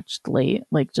I watched late,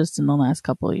 like just in the last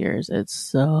couple of years. It's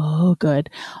so good.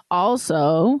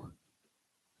 Also,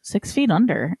 6 Feet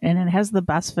Under, and it has the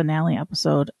best finale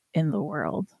episode in the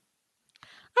world.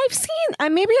 I've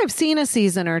seen, maybe I've seen a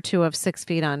season or two of 6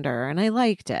 Feet Under, and I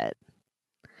liked it.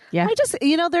 Yeah. I just,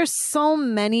 there's so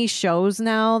many shows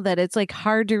now that it's like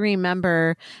hard to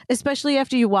remember, especially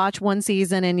after you watch one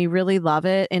season and you really love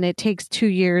it and it takes 2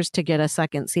 years to get a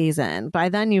second season. By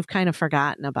then you've kind of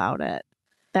forgotten about it.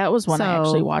 That was one I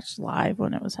actually watched live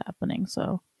when it was happening.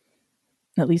 So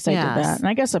at least I did that. And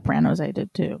I guess Sopranos I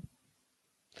did too.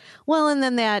 Well, and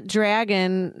then that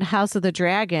House of the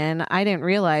Dragon, I didn't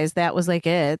realize that was like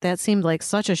it. That seemed like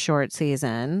such a short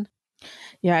season.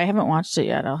 Yeah, I haven't watched it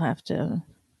yet. I'll have to.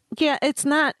 Yeah, it's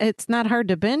not hard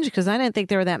to binge because I didn't think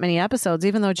there were that many episodes,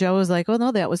 even though Joe was like, oh,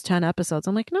 no, that was 10 episodes.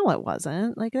 I'm like, no, it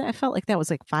wasn't. Like, I felt like that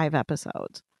was like 5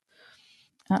 episodes.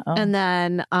 Uh-oh. And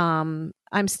then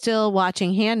I'm still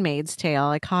watching Handmaid's Tale.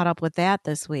 I caught up with that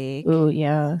this week. Oh,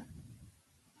 yeah.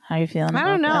 How you feeling about I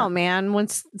don't know, that? man. When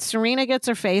Serena gets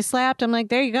her face slapped, I'm like,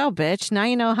 there you go, bitch. Now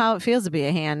you know how it feels to be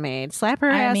a handmaid. Slap her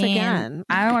ass again.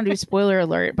 I don't want to do spoiler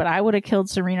alert, but I would have killed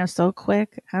Serena so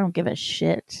quick. I don't give a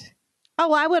shit.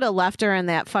 Oh, I would have left her in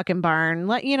that fucking barn.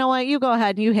 You know what? You go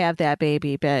ahead and you have that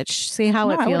baby, bitch. See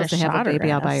how it feels to have a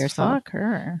baby all by yourself. Fuck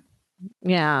her.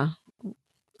 Yeah.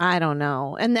 I don't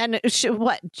know. And then she's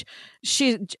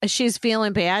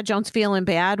feeling bad. Joan's feeling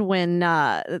bad when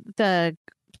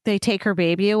they take her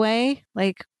baby away.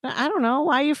 Like, I don't know.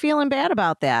 Why are you feeling bad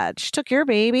about that? She took your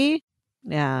baby.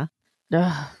 Yeah.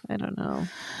 Ugh. I don't know.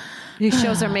 These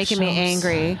shows are making me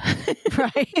angry.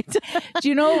 Right. Do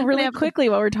you know really quickly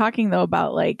what we're talking though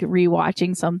about like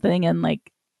rewatching something and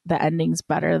like the ending's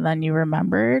better than you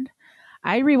remembered?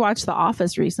 I rewatched The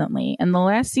Office recently and the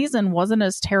last season wasn't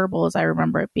as terrible as I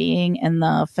remember it being, and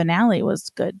the finale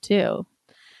was good too.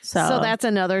 So that's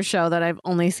another show that I've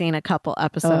only seen a couple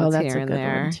episodes here and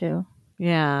there one too.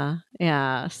 Yeah.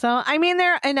 Yeah. So I mean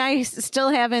I still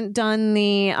haven't done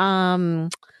the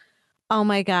oh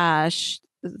my gosh,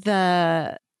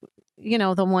 the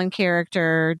one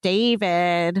character,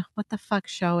 David. What the fuck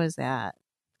show is that?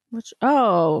 Which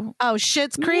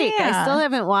Schitt's Creek. Yeah. I still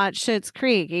haven't watched Schitt's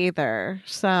Creek either.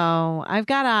 So I've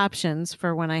got options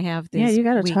for when I have these. Yeah, you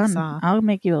got a weeks ton. off. I'll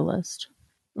make you a list.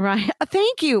 Right.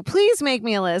 Thank you. Please make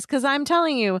me a list, because I'm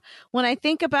telling you, when I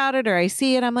think about it or I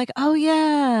see it, I'm like, oh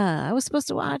yeah, I was supposed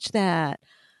to watch that.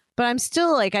 But I'm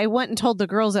still like, I went and told the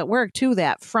girls at work too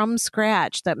that from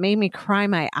scratch that made me cry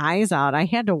my eyes out. I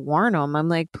had to warn them. I'm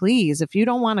like, please, if you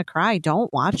don't want to cry,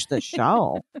 don't watch the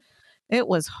show. It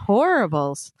was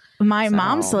horrible. My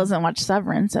mom still hasn't watched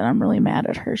Severance, and I'm really mad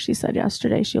at her. She said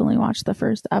yesterday she only watched the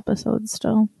first episode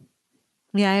still.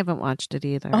 Yeah, I haven't watched it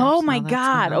either. Oh my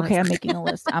God. Okay, I'm making a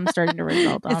list. I'm starting to write it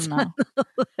all down now.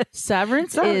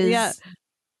 Severance is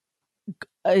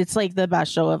it's like the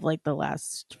best show of like the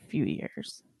last few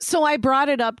years. So I brought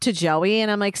it up to Joey and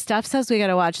I'm like, Steph says we got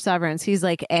to watch Severance. He's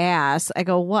like, ass. I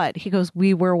go, what? He goes,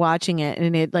 we were watching it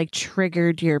and it like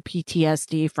triggered your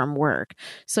PTSD from work.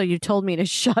 So you told me to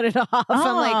shut it off. Oh.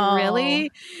 I'm like,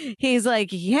 really? He's like,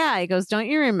 yeah. He goes, don't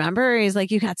you remember? He's like,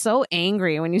 you got so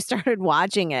angry when you started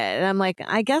watching it. And I'm like,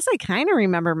 I guess I kind of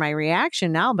remember my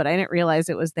reaction now, but I didn't realize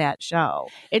it was that show.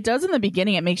 It does in the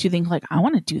beginning. It makes you think like, I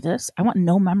want to do this. I want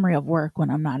no memory of work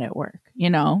when I'm not at work, you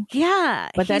know?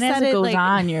 Yeah. But then as it goes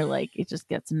on, you're like, it just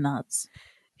gets nuts.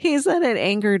 He said it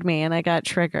angered me and I got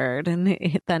triggered,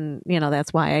 and then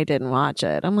that's why I didn't watch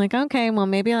it. I'm like, okay, well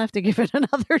maybe I'll have to give it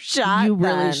another shot. You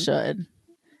really should.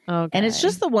 Okay. And it's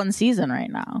just the one season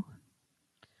right now.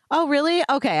 Oh really?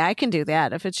 Okay, I can do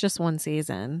that if it's just one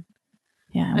season.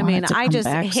 Yeah. I mean, I just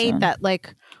hate that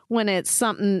like when it's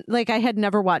something like I had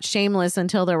never watched Shameless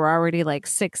until there were already like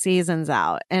 6 seasons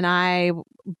out, and I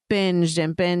binged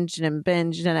and binged and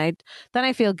binged, and then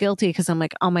I feel guilty because I'm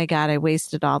like, oh my God, I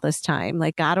wasted all this time.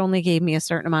 Like God only gave me a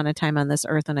certain amount of time on this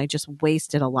earth, and I just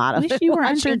wasted a lot of At least it. you were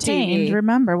watching entertained. TV.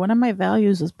 Remember, one of my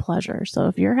values is pleasure. So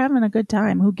if you're having a good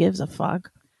time, who gives a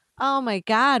fuck? Oh my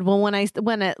God. Well, when it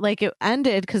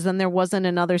ended, because then there wasn't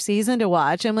another season to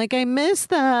watch, I'm like, I miss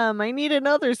them. I need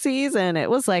another season.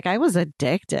 It was like I was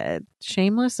addicted.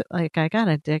 Shameless. Like I got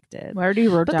addicted. I already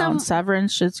wrote But down then-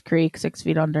 Severance, Schitt's Creek, 6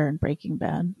 Feet Under, and Breaking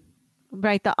Bad.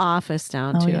 Write The Office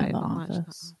down Oh too. yeah, I The haven't watched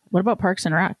Office. What about Parks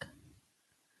and Rec?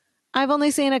 I've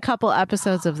only seen a couple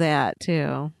episodes of that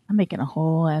too. I'm making a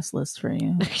whole ass list for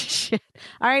you. Shit.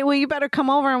 All right. Well, you better come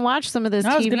over and watch some of this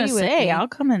I was TV gonna with say, me. I'll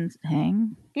come and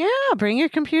hang. Yeah, bring your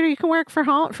computer. You can work from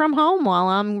home while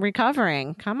I'm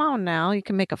recovering. Come on now. You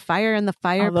can make a fire in the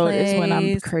fireplace. Although it is when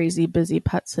I'm crazy busy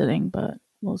pet sitting, but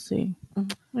we'll see.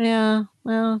 Yeah,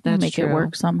 well, We'll that's make true. it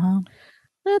work somehow.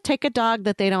 Take a dog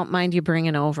that they don't mind you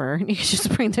bringing over. You can just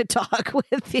bring the dog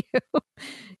with you.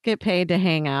 Get paid to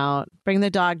hang out. Bring the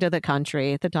dog to the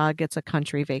country. The dog gets a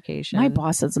country vacation. My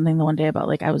boss said something the one day about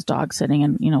like I was dog sitting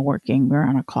and working. We were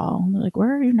on a call. And they're like,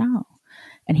 "Where are you now?"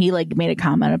 And he like made a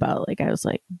comment about like I was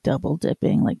like double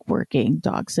dipping, like working,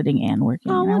 dog sitting, and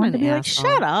working. Oh, and I what wanted to an be like, asshole.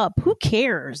 "Shut up! Who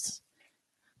cares?"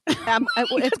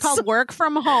 It's called work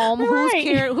from home.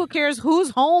 Right. Who cares whose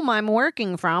home I'm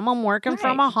working from? I'm working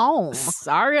from Right. a home.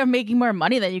 Sorry, I'm making more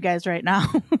money than you guys right now,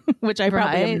 which I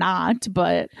probably Right. am not.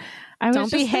 But I was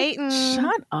Don't be just like, hating.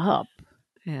 Shut up.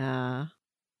 Yeah.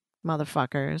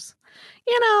 Motherfuckers.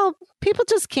 People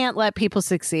just can't let people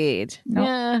succeed. Nope.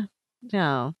 Yeah.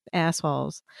 No,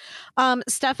 assholes.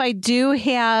 Steph, I do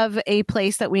have a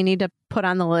place that we need to put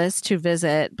on the list to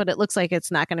visit, but it looks like it's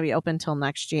not going to be open till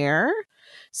next year.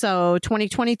 So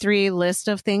 2023 list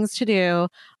of things to do.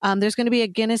 There's going to be a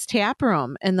Guinness tap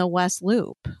room in the West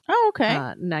Loop Oh,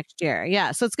 okay. next year.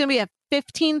 Yeah. So it's going to be a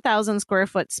 15,000 square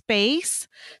foot space.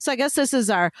 So I guess this is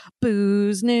our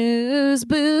booze news.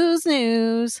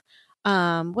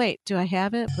 Wait, do I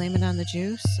have it? Blame it on the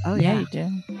juice. Oh yeah, yeah. you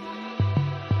do.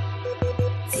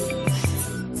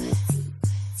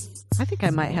 I think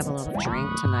I might have a little drink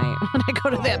tonight when I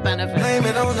go to that benefit. Blame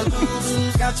it on the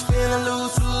booze, got you feeling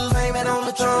loose. Blame it on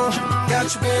the drunk,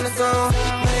 got you in the zone.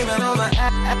 Blame it on the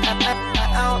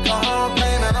alcohol.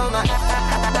 Blame it on the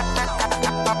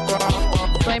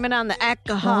alcohol. Blame it on the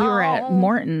alcohol. When we were at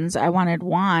Morton's, I wanted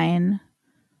wine.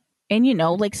 And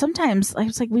like sometimes I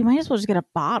was like, we might as well just get a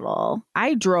bottle.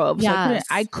 I drove. So Yes.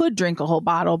 I could drink a whole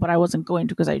bottle, but I wasn't going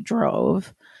to because I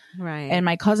drove. Right. And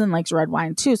my cousin likes red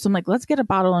wine too. So I'm like, let's get a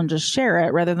bottle and just share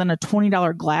it rather than a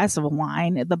 $20 glass of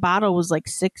wine. The bottle was like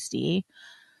 $60.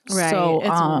 right. So,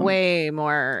 It's way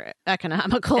more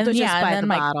economical to just buy the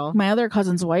bottle. my other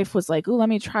cousin's wife was like, "Ooh, let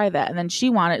me try that." And then she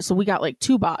wanted, so we got like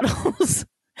 2 bottles.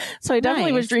 So I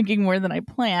definitely was Nice. drinking more than I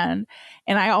planned.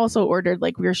 And I also ordered,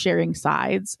 like, we were sharing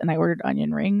sides, and I ordered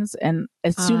onion rings. And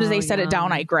as soon as they set it down,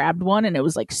 yum. I grabbed one, and it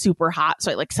was like super hot. So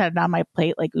I like set it on my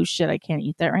plate, like, "Oh shit, I can't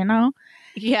eat that right now."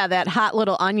 Yeah, that hot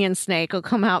little onion snake will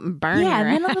come out and burn Yeah, your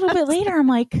and then a little bit later, I'm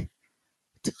like,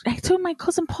 I told my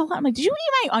cousin Paula, I'm like, "Did you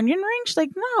eat my onion ring?" She's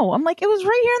like, "No." I'm like, "It was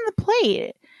right here on the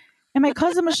plate." And my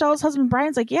cousin Michelle's husband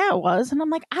Brian's like, "Yeah, it was." And I'm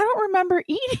like, "I don't remember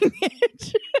eating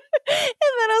it." And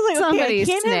then I was like, Somebody "Okay, I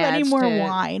can't have any snatched more it.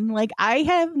 wine." Like, I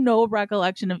have no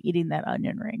recollection of eating that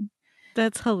onion ring.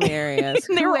 That's hilarious.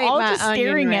 And they Who were ate all my just onion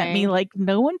staring at me ring? like,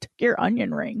 "No one took your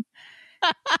onion ring."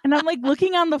 And I'm like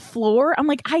looking on the floor. I'm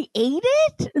like, "I ate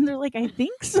it?" And they're like, "I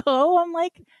think so." I'm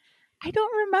like, "I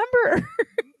don't remember."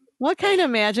 What kind of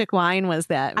magic wine was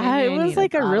that? Maybe I It was need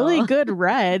like a really bottle. good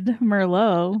red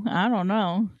Merlot. I don't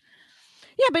know.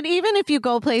 Yeah, but even if you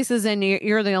go places and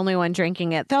you're the only one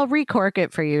drinking it, they'll recork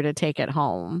it for you to take it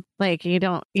home. Like you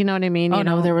don't, you know what I mean? Oh You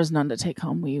no, know? there was none to take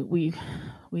home. We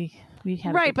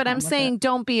had a Right, good but time I'm with saying it.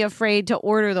 don't be afraid to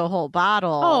order the whole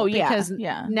bottle. Oh, yeah, because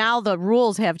yeah. now the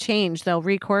rules have changed. They'll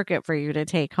recork it for you to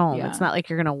take home. Yeah. It's not like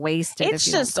you're going to waste it. It's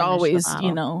if you don't just finish the always,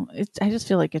 bottle. I just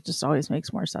feel like it just always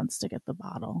makes more sense to get the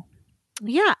bottle.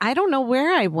 Yeah, I don't know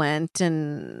where I went,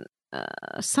 and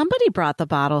somebody brought the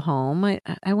bottle home.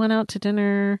 I went out to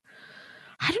dinner.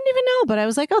 I don't even know, but I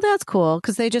was like, oh, that's cool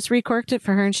because they just recorked it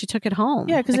for her and she took it home.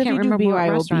 Yeah, because I if can't you do remember what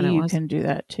restaurant it BYOB, you was. can do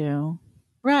that too.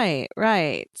 Right.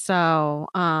 So,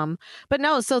 but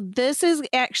no, so this is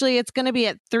actually, it's going to be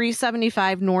at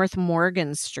 375 North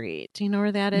Morgan Street. Do you know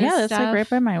where that is? Yeah, that's like Steph? right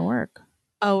by my work.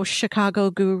 Oh, Chicago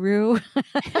Guru.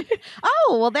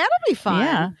 Oh, well, that'll be fun.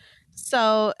 Yeah.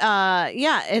 So,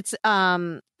 it's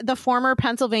the former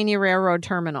Pennsylvania Railroad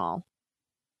Terminal.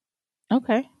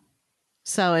 Okay.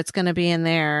 So it's going to be in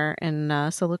there.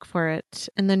 And so look for it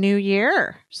in the new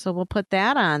year. So we'll put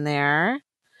that on there.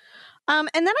 And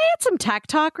then I had some tech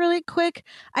talk really quick.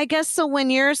 I guess so when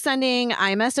you're sending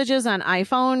iMessages on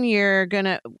iPhone, you're going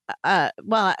to,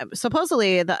 well,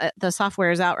 supposedly the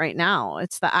software is out right now.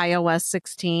 It's the iOS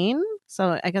 16.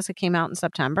 So I guess it came out in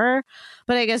September.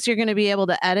 But I guess you're going to be able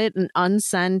to edit and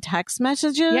unsend text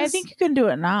messages. Yeah, I think you can do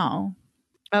it now.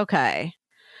 Okay.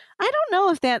 I don't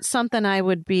know if that's something I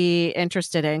would be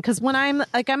interested in because when I'm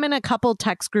in a couple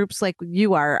text groups like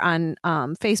you are on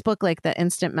Facebook, like the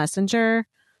Instant Messenger.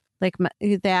 Like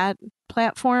that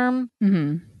platform?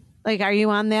 Mm-hmm. Like, are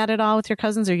you on that at all with your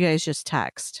cousins or you guys just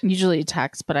text? Usually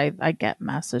text, but I get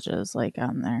messages like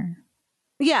on there.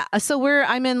 Yeah. So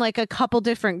I'm in like a couple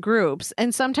different groups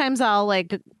and sometimes I'll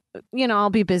like, I'll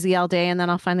be busy all day and then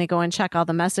I'll finally go and check all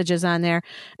the messages on there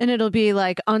and it'll be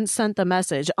like unsent the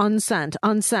message, unsent.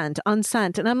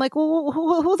 And I'm like, well,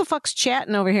 who the fuck's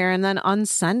chatting over here and then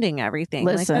unsending everything?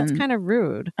 Listen, like, that's kind of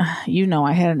rude.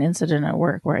 I had an incident at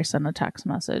work where I sent a text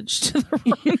message to the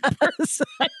wrong person.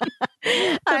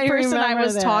 The person I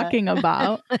was talking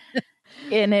about.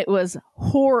 And it was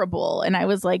horrible. And I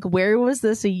was like, where was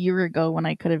this a year ago when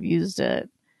I could have used it?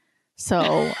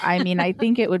 So, I mean, I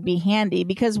think it would be handy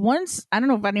because once, I don't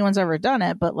know if anyone's ever done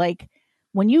it, but like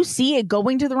when you see it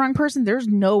going to the wrong person, there's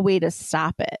no way to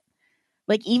stop it.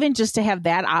 Like even just to have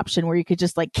that option where you could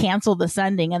just like cancel the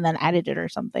sending and then edit it or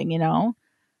something,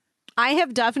 I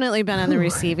have definitely been on the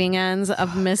receiving ends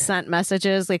of missent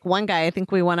messages. Like one guy, I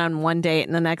think we went on one date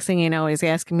and the next thing you know, he's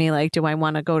asking me like, do I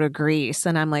want to go to Greece?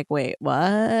 And I'm like, wait,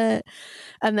 what?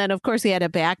 And then of course he had to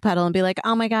backpedal and be like,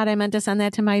 oh my God, I meant to send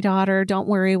that to my daughter. Don't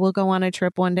worry. We'll go on a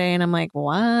trip one day. And I'm like,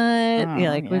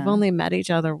 what? We've only met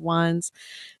each other once.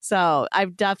 So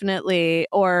I've definitely,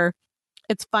 or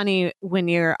it's funny when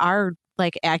you are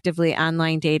like actively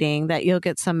online dating that you'll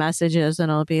get some messages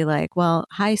and it'll be like, well,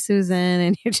 hi, Susan.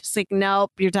 And you're just like,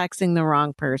 nope, you're texting the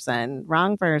wrong person.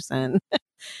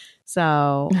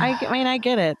 So I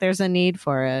get it. There's a need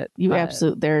for it.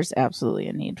 There's absolutely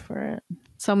a need for it.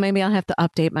 So maybe I'll have to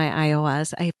update my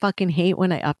iOS. I fucking hate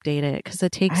when I update it because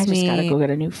it takes me. I just gotta go get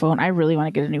a new phone. I really want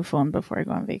to get a new phone before I go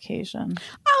on vacation.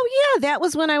 Oh yeah, that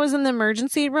was when I was in the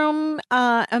emergency room.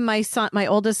 And my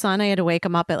oldest son, I had to wake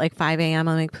him up at like 5 a.m.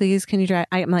 I'm like, please, can you drive?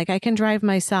 I'm like, I can drive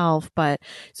myself, but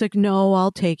he's like, no,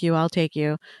 I'll take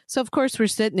you. So of course we're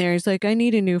sitting there. He's like, I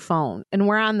need a new phone, and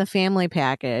we're on the family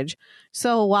package.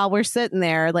 So while we're sitting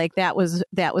there, like that was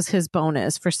his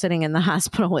bonus for sitting in the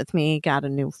hospital with me. He got a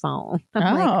new phone.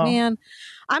 I'm like, man,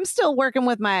 I'm still working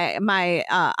with my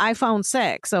iPhone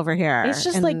 6 over here. It's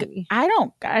just like I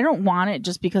don't want it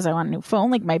just because I want a new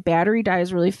phone. Like my battery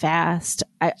dies really fast.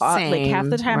 Like half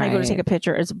the time I go to take a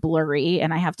picture, it's blurry,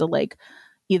 and I have to like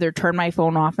either turn my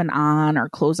phone off and on or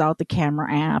close out the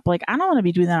camera app. Like I don't want to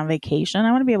be doing that on vacation.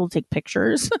 I want to be able to take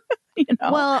pictures.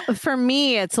 Well, for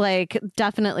me, it's like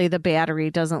definitely the battery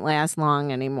doesn't last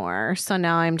long anymore. So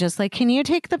now I'm just like, can you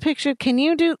take the picture? Can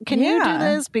you do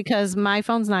this? Because my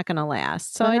phone's not going to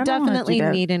last. So I definitely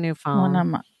need a new phone. When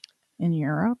I'm in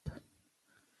Europe.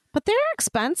 But they're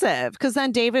expensive because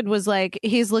then David was like,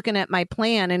 he's looking at my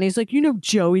plan and he's like,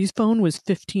 Joey's phone was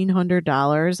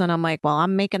 $1,500. And I'm like, well,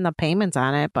 I'm making the payments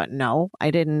on it. But no,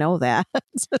 I didn't know that.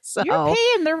 So, you're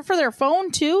paying for their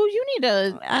phone too? You need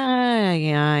to.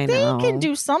 Yeah, I know. They can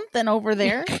do something over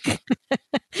there.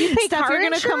 You pay Steph, car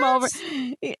you're insurance? going to come over.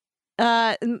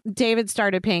 David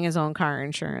started paying his own car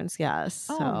insurance. Yes.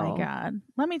 Oh so. my God.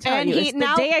 Let me tell you,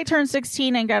 the day I turned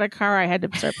 16 and got a car, I had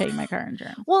to start paying my car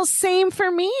insurance. Well, same for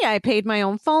me. I paid my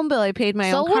own phone bill. I paid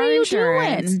my own car insurance. So what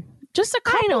are you doing? Just a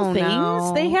couple things.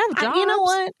 Know. They have jobs. You know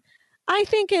what? I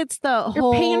think it's the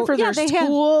You're paying for their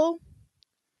school.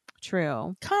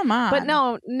 True. Come on. But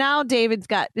no, now David's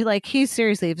got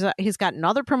he's got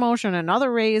another promotion,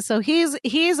 another raise. So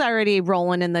he's already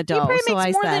rolling in the dough. He probably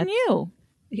makes more than you.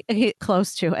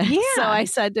 Close to it. Yeah. So I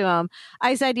said to him,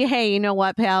 hey, you know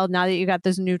what, pal? Now that you got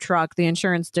this new truck, the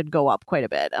insurance did go up quite a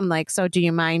bit. I'm like, so do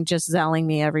you mind just zelling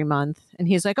me every month? And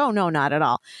he's like, oh, no, not at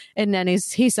all. And then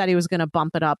he said he was going to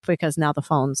bump it up because now the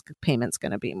phone's payment's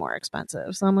going to be more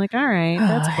expensive. So I'm like, all right,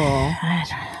 that's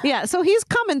cool. Yeah. So he's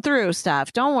coming through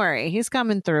stuff. Don't worry. He's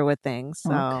coming through with things.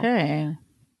 So. Okay.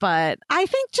 But I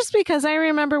think just because I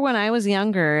remember when I was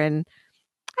younger and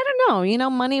I don't know,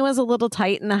 money was a little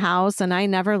tight in the house and I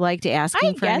never liked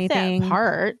asking for anything. That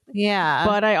part. Yeah.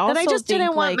 But I just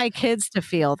didn't want my kids to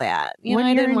feel that. When I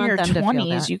you're didn't in want your them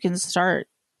 20s, you can start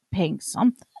paying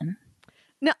something.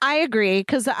 No, I agree,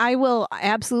 because I will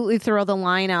absolutely throw the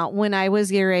line out. When I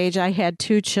was your age, I had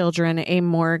 2 children, a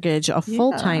mortgage, a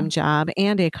full-time job,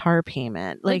 and a car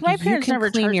payment. Like my parents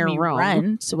never charged me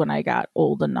rent when I got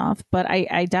old enough, but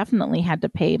I definitely had to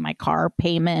pay my car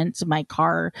payment, my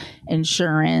car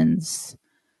insurance,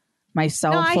 my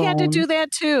cell phone. I had to do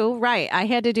that too. Right. I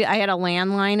had a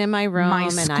landline in my room,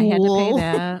 and I had to pay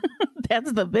that.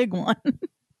 That's the big one.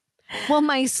 Well,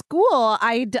 my school,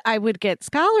 I would get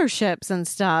scholarships and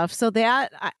stuff, so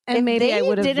that, and if maybe I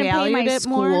would have valued it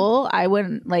more. I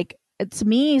wouldn't like. To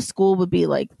me, school would be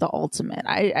like the ultimate.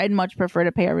 I'd much prefer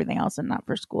to pay everything else and not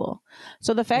for school.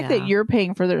 So the fact that you're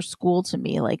paying for their school to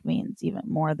me like means even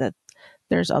more that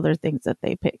there's other things that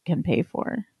they can pay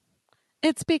for.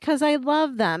 It's because I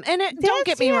love them, and don't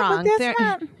get me wrong, they're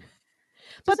not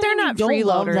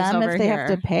freeloaders them over if they here. have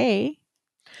to pay.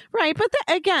 Right. But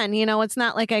again, it's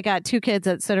not like I got 2 kids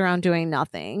that sit around doing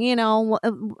nothing.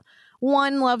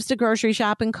 One loves to grocery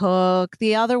shop and cook.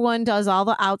 The other one does all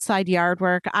the outside yard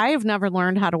work. I have never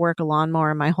learned how to work a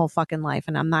lawnmower in my whole fucking life,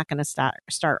 and I'm not going to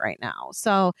start right now.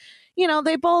 So,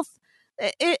 they both,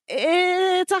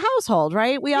 it's a household,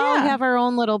 right? We all have our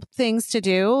own little things to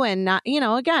do. And not,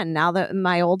 again, now that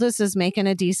my oldest is making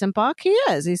a decent buck,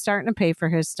 he's starting to pay for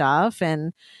his stuff.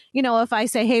 And, if I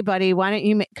say, hey buddy, why don't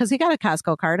you cause he got a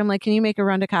Costco card. I'm like, can you make a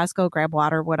run to Costco, grab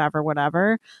water,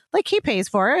 whatever. Like he pays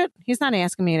for it. He's not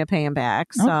asking me to pay him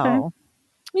back. So okay.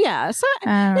 Yeah. So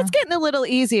it's getting a little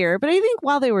easier, but I think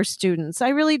while they were students, I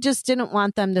really just didn't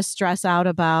want them to stress out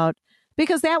about,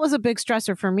 because that was a big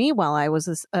stressor for me while I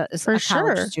was a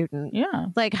college student. Yeah.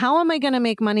 Like, how am I going to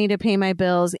make money to pay my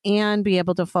bills and be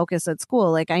able to focus at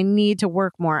school? Like, I need to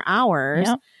work more hours.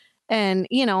 Yep. And,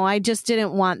 I just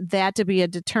didn't want that to be a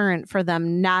deterrent for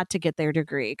them not to get their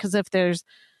degree. Because if there's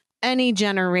any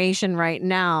generation right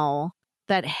now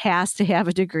that has to have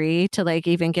a degree to like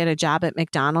even get a job at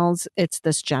McDonald's, it's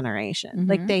this generation. Mm-hmm.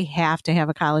 Like, they have to have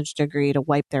a college degree to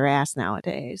wipe their ass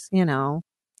nowadays,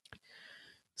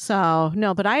 So,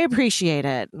 no, but I appreciate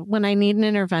it. When I need an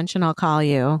intervention, I'll call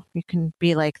you. You can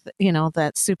be like,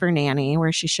 that super nanny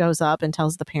where she shows up and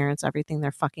tells the parents everything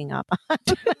they're fucking up on.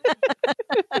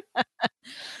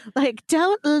 Like,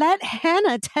 don't let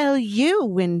Hannah tell you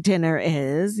when dinner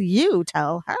is. You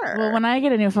tell her. Well, when I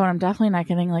get a new phone, I'm definitely not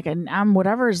getting like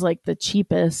whatever is like the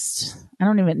cheapest. I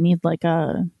don't even need like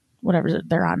a whatever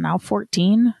they're on now,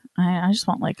 14. I just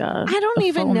want like I don't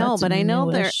even know, but I know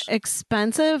newish. they're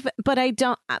expensive, but I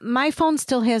don't, my phone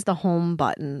still has the home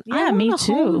button. Yeah, I want me a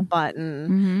too. home button.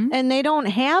 Mm-hmm. And they don't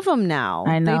have them now.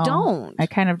 I know. They don't. I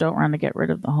kind of don't want to get rid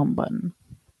of the home button.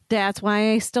 That's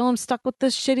why I still am stuck with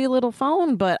this shitty little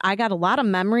phone, but I got a lot of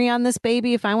memory on this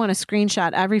baby. If I want to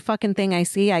screenshot every fucking thing I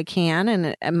see, I can,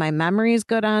 and my memory is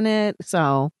good on it.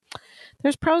 So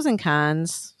there's pros and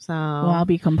cons. So Well, I'll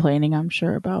be complaining, I'm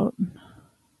sure, about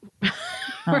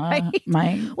right.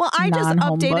 I just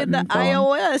updated the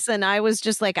iOS, and I was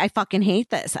just like, I fucking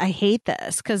hate this. I hate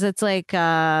this because it's like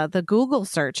the Google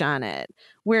search on it,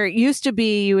 where it used to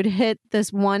be you would hit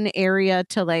this one area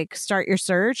to like start your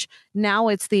search. Now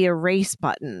it's the erase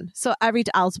button. So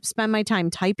I'll spend my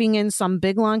time typing in some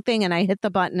big long thing, and I hit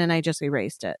the button and I just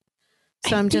erased it.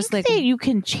 So I'm just like, you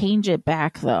can change it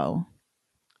back though.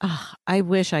 I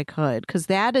wish I could, because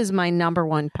that is my number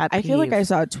one pet peeve. I feel like I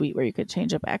saw a tweet where you could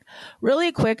change it back.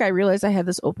 Really quick, I realized I had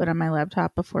this open on my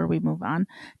laptop before we move on.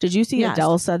 Did you see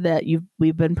Adele said that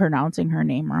we've been pronouncing her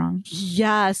name wrong?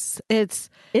 Yes. Isn't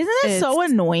it so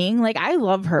annoying? Like, I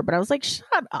love her, but I was like,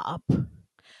 shut up.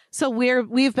 So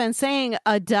we've been saying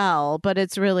Adele, but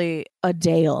it's really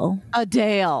Adele.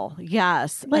 Adele.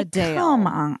 Yes. Like, Adele. Come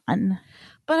on.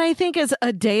 But I think it's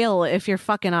Adele if you're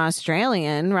fucking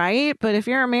Australian, right? But if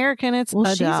you're American, it's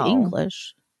Adele. She's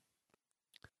English.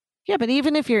 Yeah, but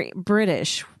even if you're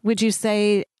British, would you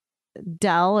say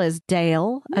Dell is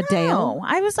Dale? No. Adele?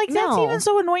 I was like, that's even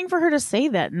so annoying for her to say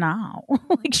that now.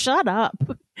 Like, shut up.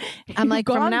 I'm like,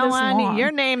 from now on,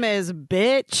 your name is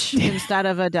bitch instead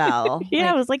of Adele.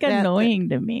 Yeah, it was like annoying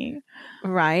to me.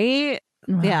 Right?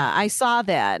 Yeah, I saw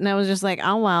that and I was just like,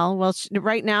 oh, well,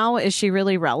 right now, is she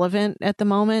really relevant at the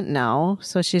moment? No.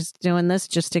 So she's doing this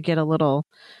just to get a little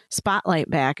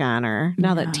spotlight back on her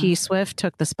now that T Swift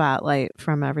took the spotlight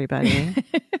from everybody.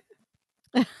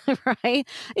 Right?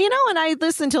 And I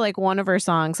listened to like one of her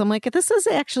songs. I'm like, this is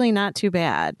actually not too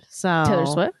bad. So Taylor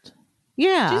Swift?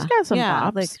 Yeah. She's got some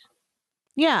bops.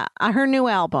 Her new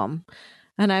album.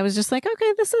 And I was just like,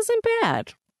 okay, this isn't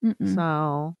bad. Mm-mm.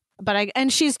 So...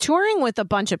 and she's touring with a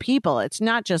bunch of people. It's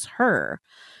not just her.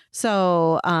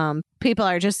 So people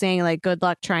are just saying like, good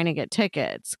luck trying to get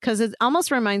tickets. Cause it almost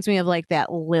reminds me of like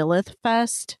that Lilith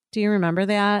Fest. Do you remember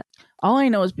that? All I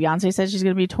know is Beyonce said she's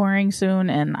going to be touring soon,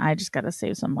 and I just got to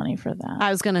save some money for that.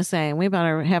 I was gonna say we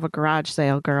better have a garage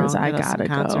sale, girl. 'Cause I Get us some gotta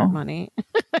concert go. money.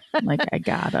 Like, I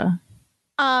gotta.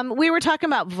 We were talking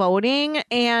about voting,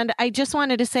 and I just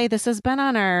wanted to say this has been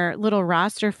on our little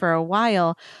roster for a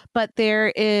while, but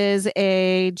there is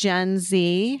a Gen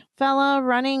Z fella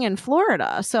running in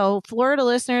Florida. So, Florida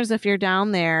listeners, if you're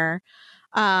down there,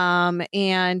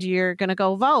 and you're going to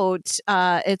go vote,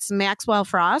 it's Maxwell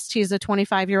Frost. He's a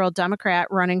 25-year-old Democrat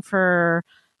running for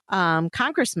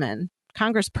congressperson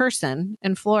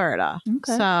in Florida.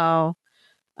 Okay. So,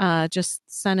 just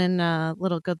sending a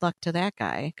little good luck to that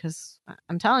guy, because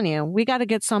I'm telling you, we got to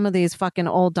get some of these fucking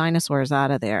old dinosaurs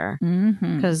out of there,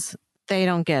 because they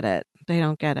don't get it. They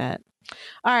don't get it.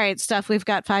 All right, Steph, we've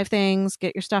got 5 things.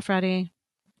 Get your stuff ready.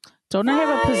 Don't I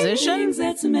have a position?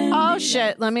 Oh,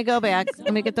 shit. Let me go back.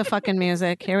 Let me get the fucking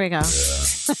music. Here we go.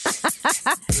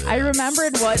 I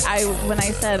remembered when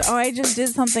I said, oh, I just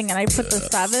did something and I put the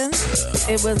 7.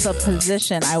 It was a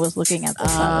position. I was looking at the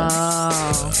 7.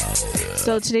 Oh.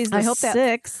 So today's the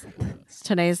 6th.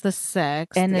 Today's the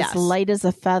 6th. And it's light as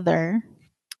a feather.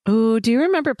 Ooh, do you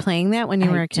remember playing that when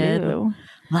you were a kid? Do.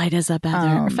 Light as a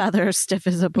feather, stiff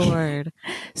as a board.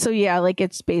 So yeah, like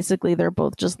it's basically they're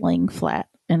both just laying flat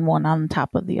and one on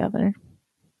top of the other.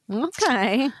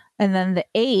 Okay. And then the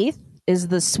 8th is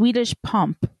the Swedish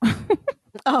pump.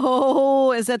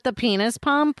 Oh, is it the penis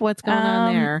pump? What's going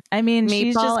on there? I mean,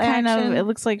 she's Meatball just kind action? of, it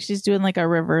looks like she's doing like a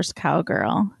reverse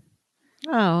cowgirl.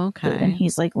 Oh, okay. And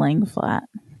he's like laying flat.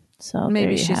 So maybe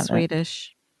there you she's have it.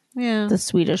 Swedish. Yeah. The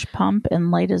Swedish pump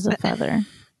and light as a feather.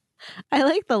 I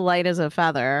like the light as a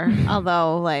feather,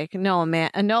 although like no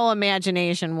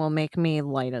imagination will make me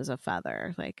light as a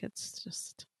feather. Like it's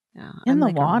just in I'm the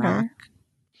like a water. rock.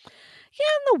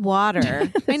 Yeah, in the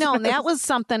water. I know, and that was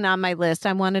something on my list.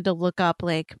 I wanted to look up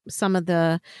like some of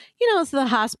the, so the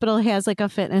hospital has like a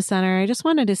fitness center. I just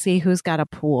wanted to see who's got a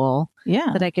pool Yeah.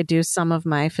 that I could do some of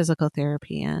my physical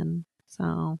therapy in.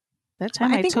 So That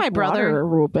time I think took my brother water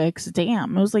aerobics.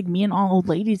 Damn, it was like me and all old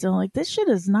ladies. And I'm like, this shit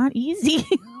is not easy.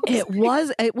 It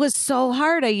was so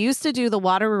hard. I used to do the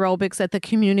water aerobics at the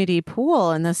community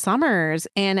pool in the summers,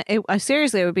 and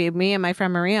seriously, it would be me and my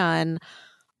friend Maria and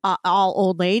all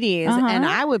old ladies, and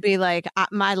I would be like,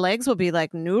 my legs would be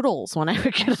like noodles when I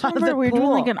would get out of the pool. We were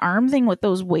doing like an arm thing with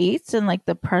those weights and like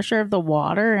the pressure of the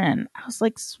water, and I was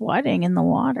like sweating in the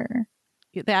water.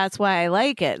 That's why I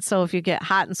like it. So if you get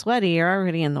hot and sweaty, you're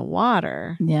already in the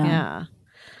water. Yeah.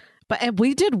 But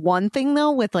we did one thing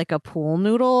though with like a pool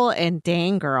noodle, and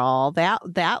dang girl, that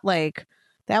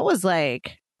was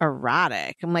like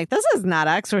erotic. I'm like, this is not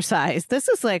exercise. This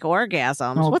is like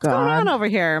orgasms. Oh, What's God. going on over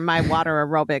here in my water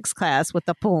aerobics class with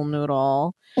the pool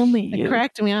noodle? Only you. It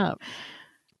cracked me up.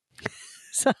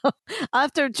 So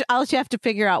I'll have to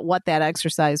figure out what that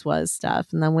exercise was, Steph,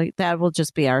 and then that will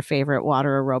just be our favorite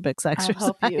water aerobics exercise.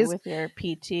 I'll help you with your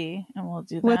PT, and we'll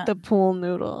do that with the pool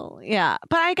noodle. Yeah,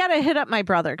 but I gotta hit up my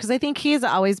brother because I think he's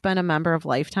always been a member of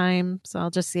Lifetime. So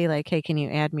I'll just see like, hey, can you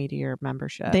add me to your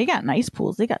membership? They got nice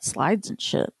pools. They got slides and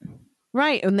shit.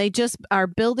 Right, and they just are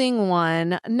building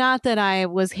one. Not that I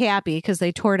was happy because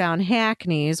they tore down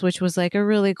Hackney's, which was like a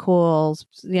really cool,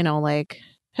 like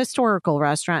historical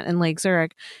restaurant in Lake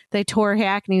Zurich. They tore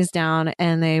Hackney's down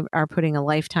and they are putting a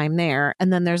Lifetime there.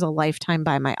 And then there's a Lifetime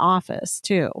by my office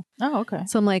too. Oh, okay.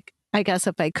 So I'm like, I guess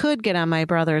if I could get on my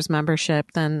brother's membership,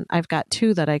 then I've got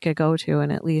 2 that I could go to, and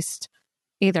at least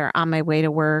either on my way to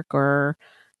work or,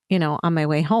 on my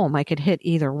way home, I could hit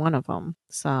either one of them.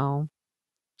 So,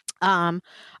 all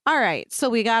right. So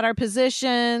we got our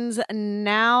positions.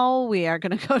 Now we are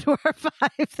going to go to our 5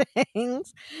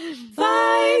 things.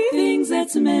 5 things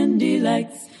that Mandy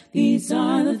likes. These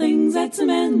are the things that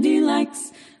Mandy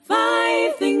likes.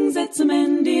 5 things that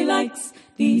Mandy likes.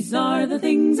 These are the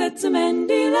things that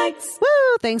Mandy likes.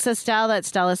 Woo! Thanks to Stella. That's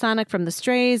Stella Sonic from the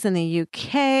Strays in the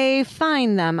UK.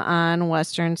 Find them on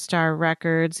Western Star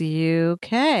Records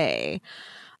UK.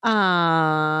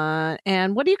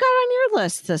 And what do you got on your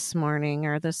list this morning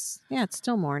or this? Yeah, it's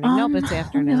still morning. Nope, it's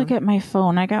afternoon. Let me look at my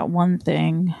phone. I got one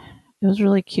thing. It was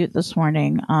really cute this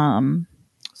morning.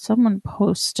 Someone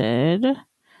posted,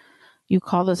 you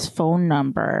call this phone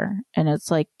number, and it's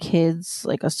like kids,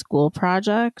 like a school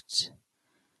project.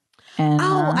 And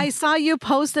I saw you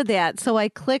posted that. So I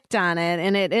clicked on it,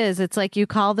 and it's like you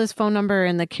call this phone number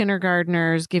and the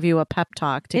kindergartners give you a pep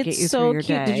talk to get you through your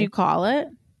day. Did you call it?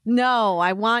 No,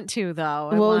 I want to though.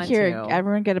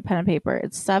 Everyone get a pen and paper.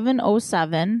 It's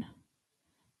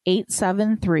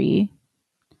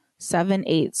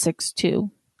 707-873-7862.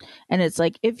 And it's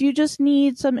like, if you just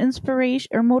need some inspiration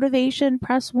or motivation,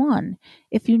 press 1.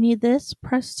 If you need this,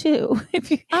 press 2.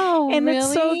 And really?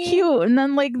 it's so cute. And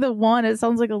then like the one, it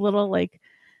sounds like a little like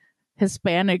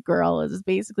Hispanic girl is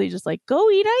basically just like, go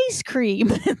eat ice cream.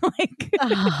 Like,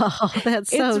 oh, that's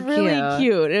so it's really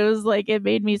cute. It was like, it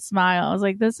made me smile. I was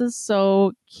like, this is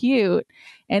so cute.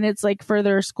 And it's like for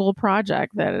their school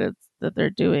project that they're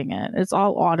doing it. It's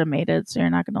all automated, so you're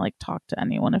not going to like talk to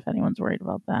anyone if anyone's worried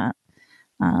about that.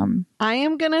 I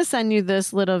am going to send you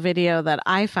this little video that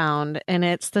I found, and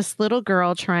it's this little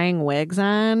girl trying wigs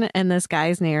on, and this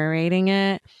guy's narrating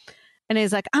it. And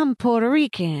he's like, I'm Puerto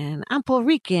Rican.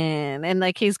 And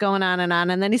like, he's going on.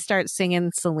 And then he starts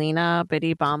singing Selena,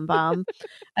 Bitty Bom Bom.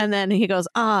 And then he goes,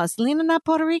 Selena not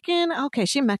Puerto Rican? Okay,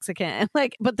 she Mexican.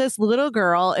 Like, but this little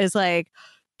girl is like,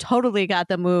 totally got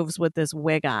the moves with this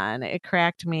wig on. It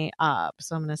cracked me up.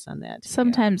 So I'm going to send that to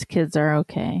Sometimes kids are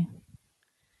okay.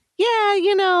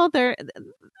 Yeah, they're,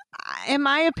 in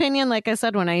my opinion, like I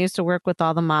said, when I used to work with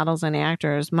all the models and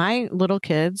actors, my little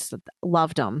kids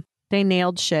loved them. They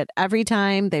nailed shit every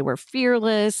time. They were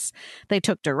fearless. They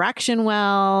took direction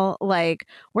well. Like,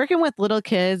 working with little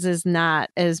kids is not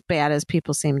as bad as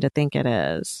people seem to think it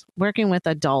is. Working with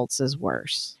adults is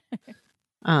worse.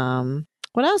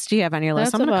 What else do you have on your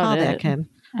list? I'm going to call that kid.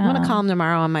 I'm going to call him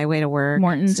tomorrow on my way to work.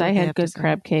 Morton's, I had good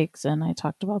crab cakes, and I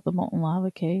talked about the molten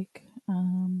lava cake.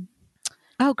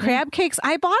 Crab cakes.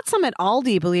 I bought some at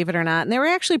Aldi, believe it or not, and they were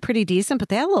actually pretty decent, but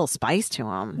they had a little spice to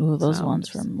them. Ooh, those ones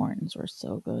from Morton's were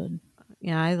so good.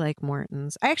 Yeah, I like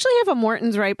Morton's. I actually have a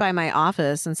Morton's right by my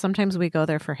office, and sometimes we go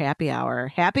there for happy hour.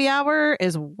 Happy hour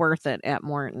is worth it at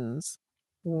Morton's.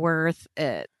 Worth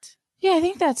it. Yeah, I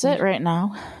think that's it right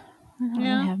now. I don't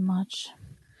really have much.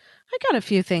 I got a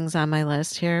few things on my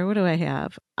list here. What do I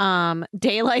have?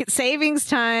 Daylight savings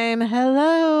time.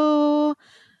 Hello.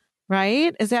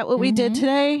 Right? Is that what we did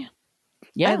today?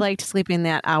 Yeah. I liked sleeping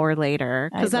that hour later,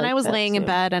 because then I was laying in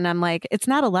bed and I'm like, it's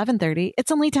not 11:30. It's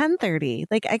only 10:30.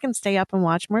 Like, I can stay up and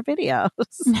watch more videos.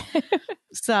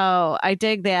 So I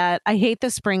dig that. I hate the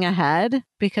spring ahead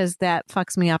because that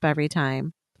fucks me up every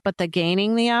time. But the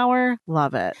gaining the hour,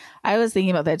 love it. I was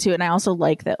thinking about that too. And I also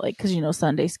like that, like, because,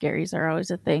 Sunday scaries are always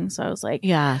a thing. So I was like,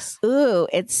 yes. Ooh,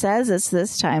 it says it's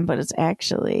this time, but it's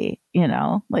actually,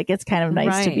 like, it's kind of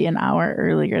nice to be an hour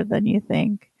earlier than you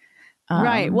think.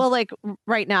 Right. Well, like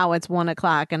right now it's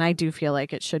 1:00 and I do feel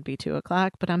like it should be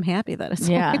 2:00, but I'm happy that it's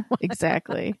only 1:00.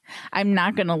 Exactly. I'm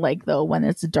not going to like, though, when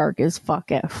it's dark as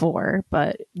fuck at 4,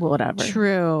 but whatever.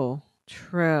 True.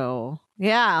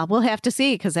 Yeah, we'll have to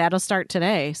see, because that'll start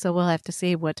today. So we'll have to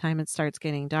see what time it starts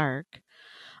getting dark.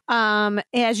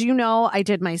 As you know, I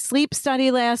did my sleep study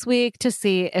last week to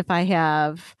see if I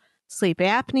have sleep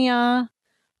apnea,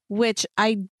 which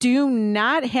I do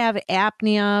not have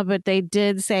apnea, but they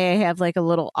did say I have like a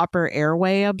little upper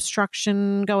airway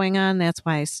obstruction going on. That's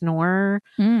why I snore.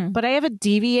 But I have a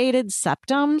deviated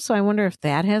septum, so I wonder if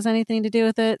that has anything to do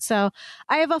with it. So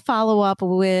I have a follow-up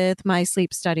with my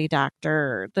sleep study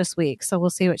doctor this week, so we'll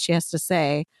see what she has to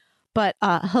say. But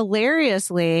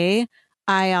hilariously,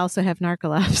 I also have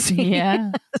narcolepsy.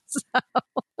 Yeah.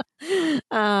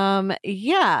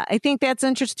 I think that's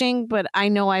interesting, but I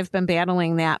know I've been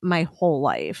battling that my whole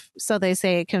life. So they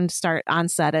say it can start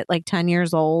onset at like 10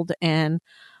 years old, and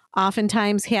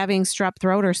oftentimes having strep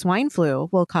throat or swine flu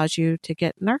will cause you to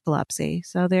get narcolepsy.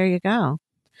 So there you go.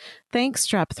 Thanks,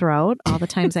 strep throat. All the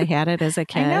times I had it as a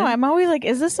kid. I know. I'm always like,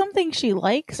 is this something she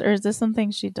likes or is this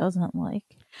something she doesn't like?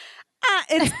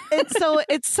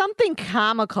 It's something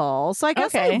comical. So I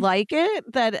guess I like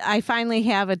it that I finally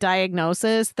have a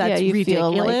diagnosis that's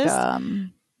ridiculous.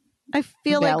 I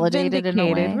feel validated like in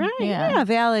vindicated, a way. right? Yeah,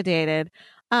 validated.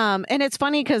 And it's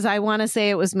funny because I want to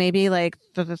say it was maybe like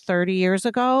 30 years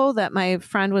ago that my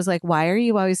friend was like, why are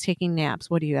you always taking naps?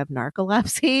 What, do you have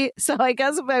narcolepsy? So I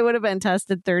guess if I would have been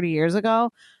tested 30 years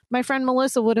ago, my friend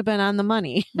Melissa would have been on the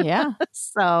money. Yeah.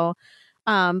 So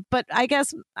but I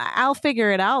guess I'll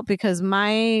figure it out, because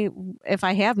if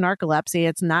I have narcolepsy,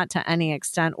 it's not to any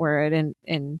extent where it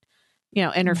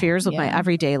interferes with my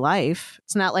everyday life.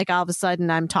 It's not like all of a sudden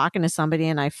I'm talking to somebody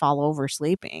and I fall over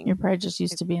sleeping. You're probably just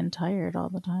used to being tired all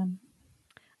the time.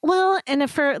 Well, and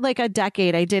for like a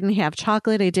decade, I didn't have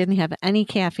chocolate. I didn't have any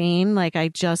caffeine. Like, I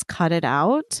just cut it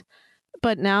out.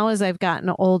 But now as I've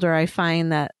gotten older, I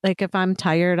find that like if I'm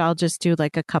tired, I'll just do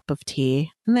like a cup of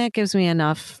tea, and that gives me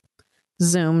enough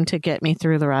Zoom to get me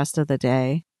through the rest of the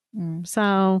day.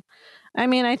 So, I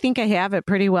mean, I think I have it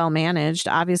pretty well managed.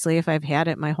 Obviously, if I've had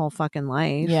it my whole fucking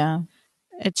life. Yeah.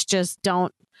 It's just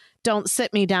don't don't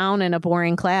sit me down in a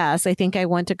boring class. I think I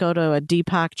went to go to a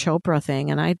Deepak Chopra thing,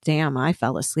 and I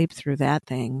fell asleep through that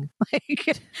thing.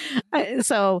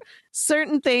 So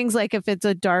certain things, like if it's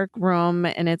a dark room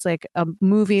and it's like a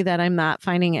movie that I'm not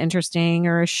finding interesting,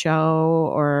 or a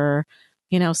show, or,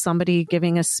 you know, somebody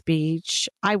giving a speech,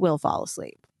 I will fall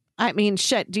asleep. I mean,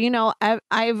 shit, do you know,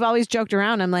 I've always joked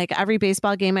around. I'm like, every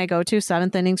baseball game I go to,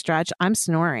 7th inning stretch, I'm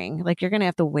snoring. Like, you're going to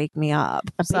have to wake me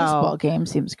up. A baseball game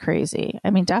seems crazy.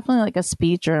 I mean, definitely like a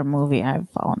speech or a movie, I've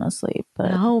fallen asleep. But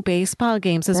no, baseball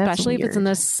games, especially if it's in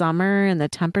the summer and the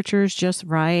temperature's just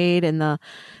right, and the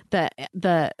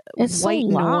it's white so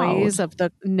noise loud.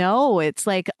 of it's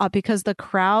like because the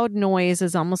crowd noise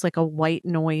is almost like a white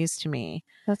noise to me.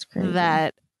 That's crazy.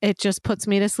 That it just puts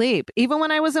me to sleep. Even when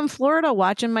I was in Florida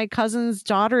watching my cousin's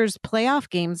daughter's playoff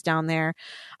games down there,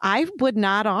 I would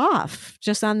nod off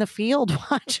just on the field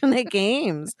watching the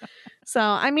games. So,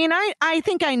 I mean, I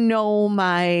think I know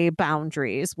my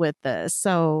boundaries with this,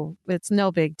 so it's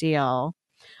no big deal.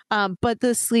 But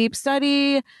the sleep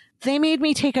study, they made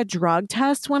me take a drug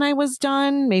test when I was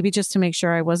done, maybe just to make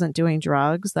sure I wasn't doing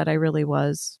drugs, that I really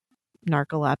was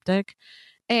narcoleptic.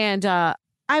 And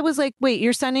I was like, wait,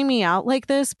 you're sending me out like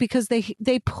this? Because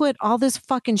they put all this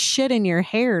fucking shit in your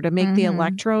hair to make the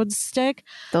electrodes stick.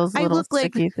 Those little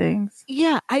sticky things.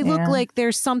 Yeah, I look like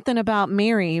there's something about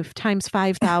Mary times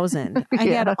 5,000. I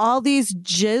had all these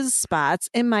jizz spots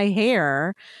in my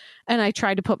hair, and I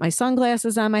tried to put my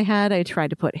sunglasses on my head. I tried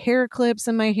to put hair clips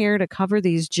in my hair to cover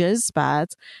these jizz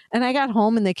spots. And I got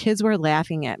home and the kids were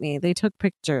laughing at me. They took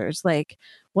pictures like,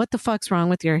 what the fuck's wrong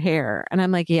with your hair? And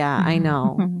I'm like, yeah, I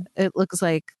know. It looks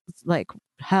like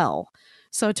hell.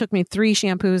 So it took me 3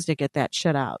 shampoos to get that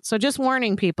shit out. So just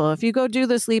warning people, if you go do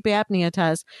the sleep apnea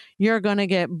test, you're going to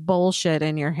get bullshit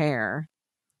in your hair.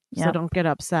 Yep. So don't get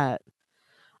upset.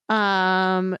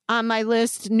 On my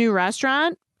list, new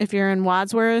restaurant. If you're in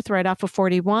Wadsworth, right off of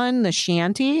 41, the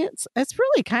Shanty. It's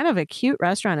really kind of a cute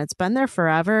restaurant. It's been there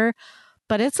forever.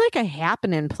 But it's like a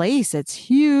happening place. It's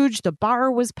huge. The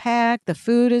bar was packed. The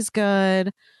food is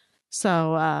good.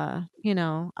 So, you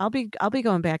know, I'll be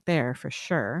going back there for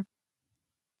sure.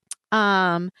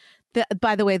 By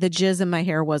the way, the jizz in my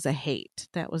hair was a hate.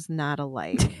 That was not a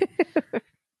like.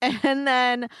 And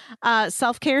then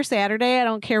self-care Saturday. I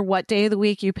don't care what day of the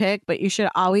week you pick, but you should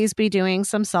always be doing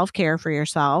some self-care for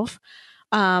yourself.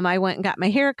 I went and got my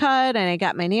hair cut, and I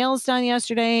got my nails done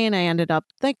yesterday, and I ended up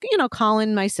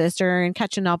calling my sister and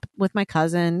catching up with my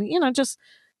cousin, just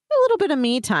a little bit of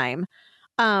me time.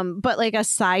 But like a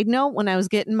side note, when I was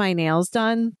getting my nails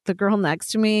done, the girl next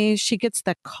to me, she gets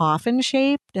the coffin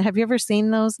shape. Have you ever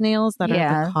seen those nails that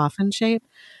are the coffin shape?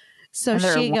 So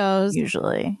she goes,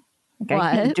 usually,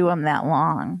 I can't do them that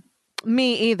long.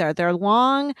 Me either. They're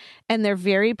long and they're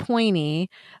very pointy.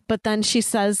 But then she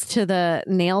says to the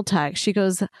nail tech, she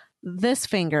goes, this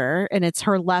finger, and it's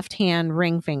her left hand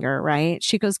ring finger, right?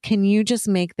 She goes, can you just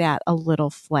make that a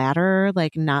little flatter,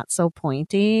 like not so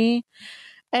pointy?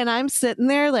 And I'm sitting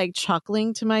there like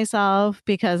chuckling to myself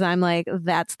because I'm like,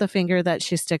 that's the finger that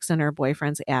she sticks in her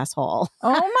boyfriend's asshole.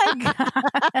 Oh my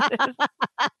God.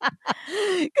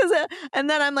 And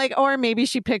then I'm like, or maybe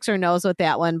she picks her nose with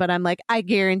that one, but I'm like, I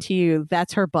guarantee you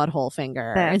that's her butthole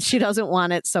finger. And she doesn't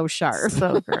want it so sharp.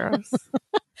 So gross.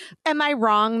 Am I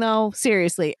wrong though?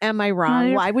 Seriously, am I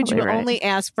wrong? No, why would you right. only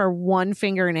ask for one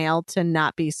fingernail to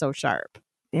not be so sharp?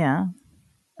 Yeah.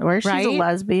 Or she's a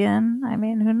lesbian. I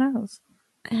mean, who knows?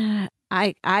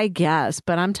 I guess,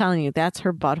 but I'm telling you, that's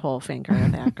her butthole finger,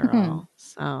 that girl.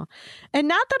 So, and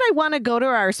not that I want to go to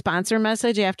our sponsor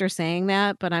message after saying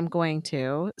that, but I'm going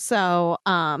to. So,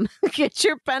 get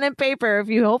your pen and paper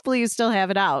hopefully you still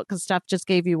have it out, because Steph just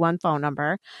gave you one phone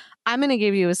number. I'm going to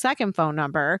give you a second phone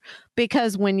number,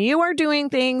 because when you are doing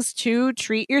things to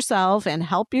treat yourself and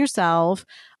help yourself,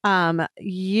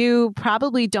 you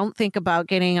probably don't think about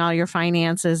getting all your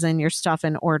finances and your stuff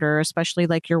in order, especially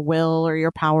like your will or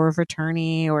your power of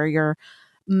attorney or your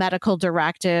medical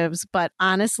directives. But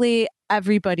honestly,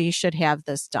 everybody should have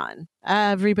this done.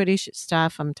 Everybody should.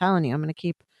 Steph, I'm telling you, I'm going to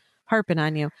keep harping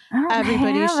on you.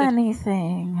 Everybody should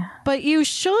anything. But you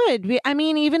should. I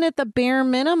mean, even at the bare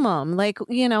minimum, like,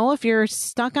 if you're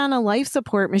stuck on a life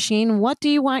support machine, what do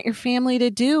you want your family to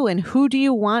do? And who do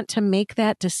you want to make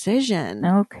that decision?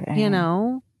 Okay.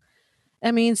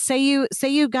 I mean, say you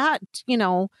got,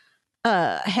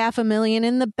 $500,000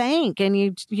 in the bank, and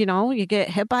you get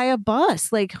hit by a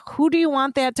bus. Like, who do you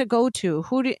want that to go to?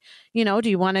 Do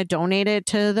you want to donate it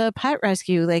to the pet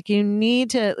rescue? Like, you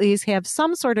need to at least have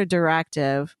some sort of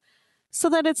directive so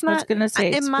that it's not. I was going to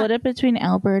say, split it between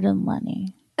Albert and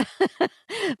Lenny.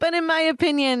 But in my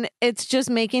opinion, it's just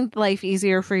making life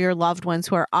easier for your loved ones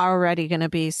who are already going to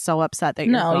be so upset that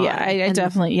you're gone. I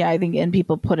definitely, I think, and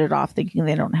people put it off thinking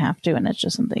they don't have to, and it's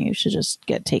just something you should just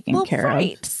get taken care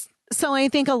of. So I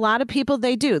think a lot of people,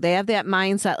 they have that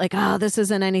mindset like, oh, this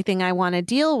isn't anything I want to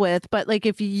deal with. But like,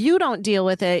 if you don't deal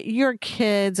with it, your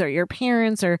kids or your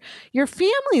parents or your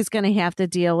family's going to have to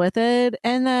deal with it.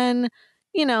 And then,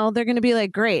 you know, they're going to be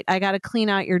like, great, I got to clean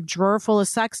out your drawer full of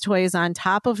sex toys on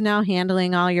top of now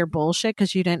handling all your bullshit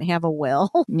because you didn't have a will.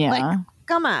 Yeah. Like,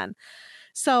 come on.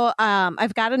 So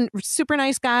I've got a super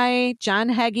nice guy, John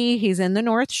Heggie. He's in the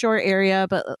North Shore area,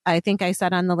 but I think I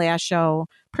said on the last show,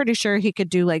 pretty sure he could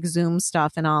do like Zoom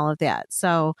stuff and all of that.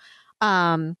 So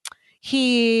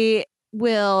he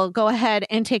will go ahead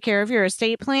and take care of your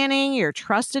estate planning, your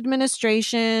trust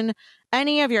administration,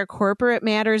 any of your corporate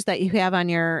matters that you have on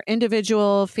your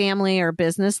individual, family, or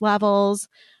business levels.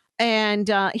 And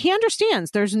he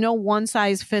understands there's no one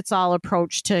size fits all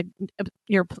approach to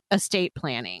your estate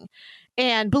planning.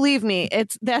 And believe me,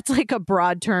 that's like a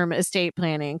broad term, estate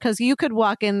planning, because you could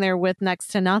walk in there with next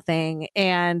to nothing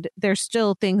and there's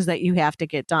still things that you have to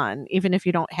get done, even if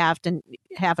you don't have to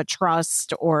have a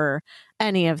trust or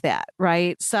any of that.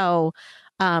 Right. So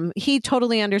he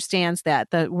totally understands that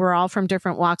we're all from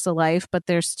different walks of life, but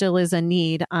there still is a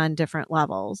need on different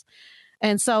levels.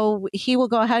 And so he will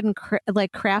go ahead and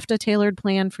craft a tailored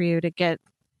plan for you to get,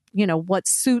 you know, what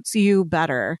suits you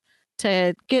better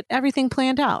to get everything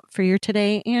planned out for your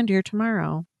today and your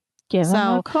tomorrow. Give him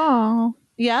a call.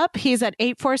 Yep. He's at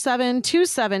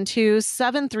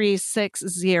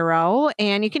 847-272-7360.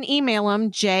 And you can email him,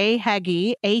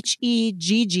 jheggie,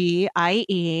 HEGGIE,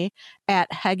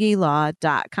 at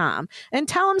heggielaw.com. And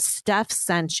tell him Steph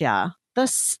sent ya. The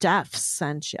Steph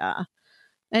sent ya.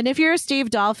 And if you're a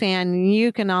Steve Dahl fan,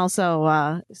 you can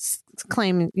also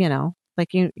claim, you know,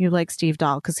 like you like Steve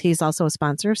Dahl because he's also a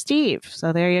sponsor of Steve.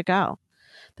 So there you go.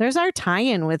 There's our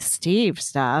tie-in with Steve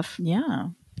stuff. Yeah.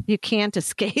 You can't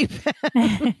escape.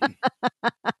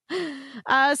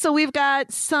 So we've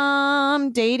got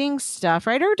some dating stuff,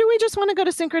 right? Or do we just want to go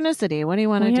to synchronicity? What do you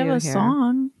want to do here? We have a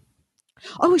song.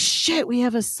 Oh, shit. We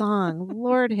have a song.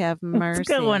 Lord have mercy. What's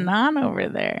going on over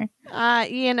there?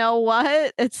 You know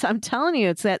what? I'm telling you,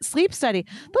 it's that sleep study.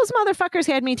 Those motherfuckers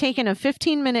had me taking a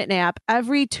 15-minute nap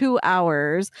every 2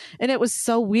 hours. And it was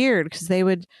so weird because it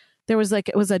was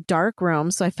a dark room.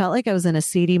 So I felt like I was in a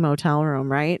seedy motel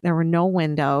room, right? There were no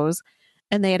windows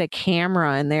and they had a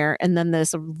camera in there. And then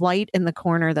this light in the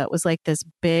corner that was like this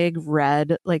big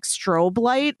red, like strobe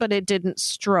light, but it didn't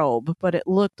strobe, but it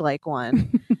looked like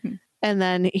one. And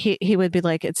then he would be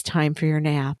like, it's time for your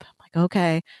nap. I'm like,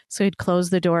 okay. So he'd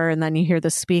close the door and then you hear the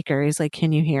speaker. He's like,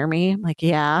 can you hear me? I'm like,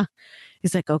 yeah.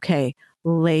 He's like, okay,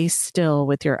 lay still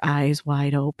with your eyes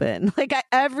wide open. Like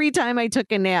every time I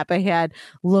took a nap, I had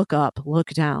look up, look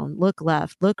down, look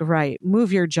left, look right,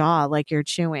 move your jaw like you're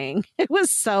chewing. It was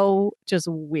so just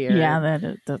weird. Yeah,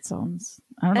 that sounds,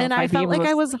 I don't know. And I felt like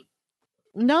I was...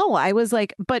 No, I was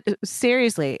like, but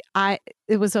seriously,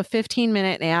 it was a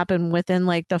 15-minute nap. And within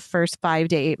like the first 5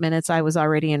 to 8 minutes, I was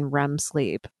already in REM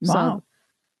sleep. Wow. So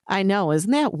I know.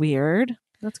 Isn't that weird?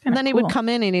 That's kind of And then he would come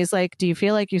in and he's like, do you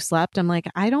feel like you slept? I'm like,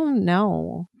 I don't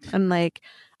know. I'm like,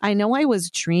 I know I was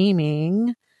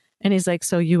dreaming. And he's like,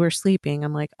 so you were sleeping.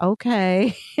 I'm like,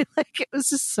 okay. Like it was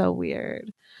just so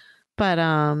weird. But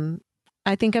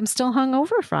I think I'm still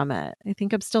hungover from it. I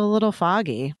think I'm still a little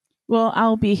foggy. Well,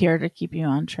 I'll be here to keep you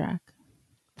on track.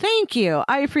 Thank you.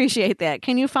 I appreciate that.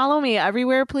 Can you follow me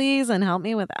everywhere, please, and help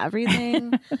me with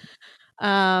everything?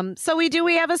 So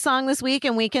we have a song this week,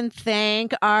 and we can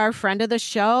thank our friend of the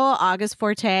show, August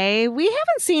Forte. We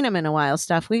haven't seen him in a while,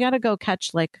 Steph. We got to go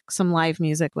catch like some live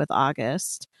music with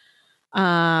August.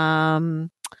 So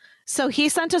he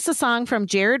sent us a song from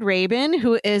Jared Rabin,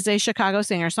 who is a Chicago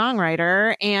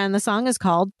singer-songwriter, and the song is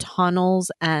called Tunnel's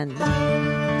End.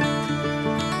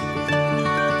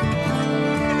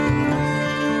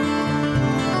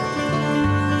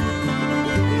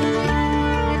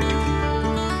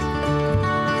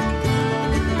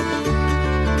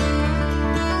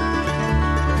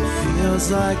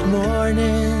 Feels like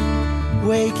morning,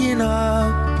 waking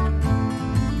up,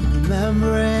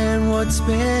 remembering what's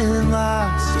been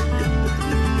lost.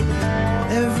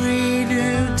 Every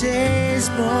new day's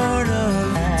born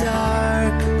of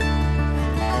dark.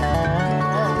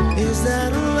 Is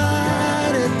that a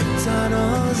light at the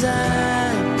tunnel's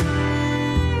end?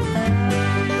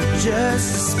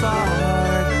 Just a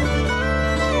spark.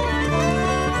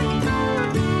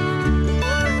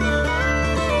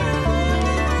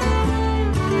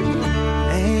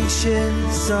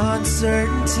 Anxious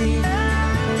uncertainty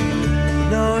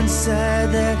No one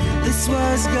said that this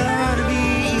was gonna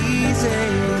be easy,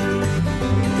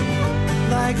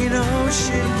 like an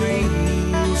ocean breeze.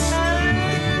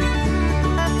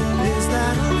 Is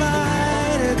that a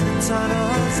light at the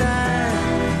tunnel's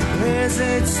end? Or is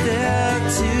it still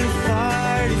too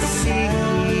far to see?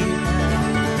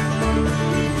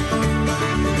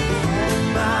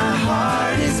 My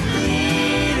heart is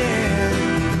bleeding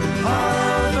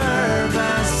all over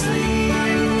my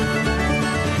sleeve,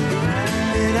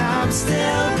 and I'm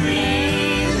still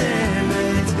breathing, but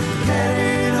it's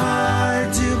getting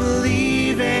hard to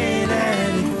believe in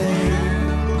anything.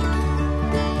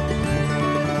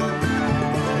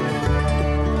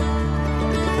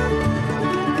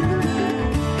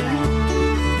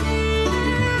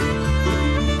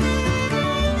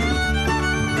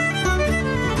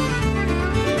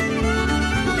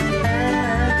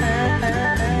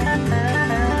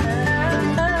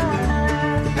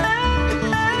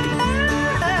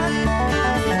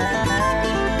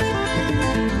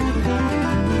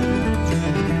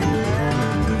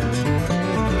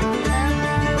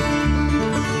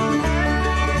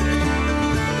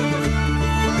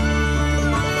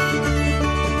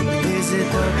 Is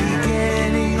it the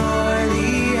beginning or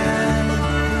the end?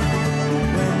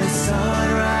 When the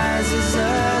sun rises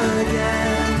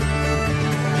again,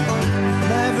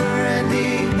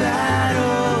 never-ending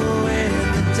battle in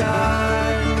the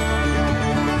dark.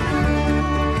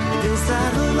 Is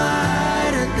that a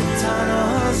light at the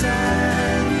tunnel's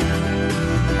end?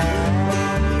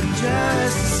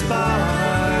 Just a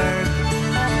spark.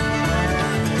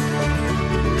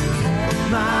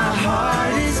 My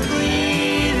heart is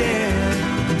bleeding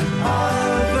all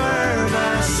over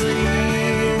my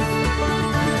sleeve,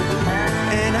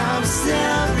 and I'm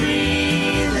still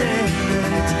breathing.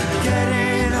 It's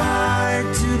getting hard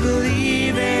to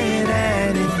believe in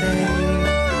anything.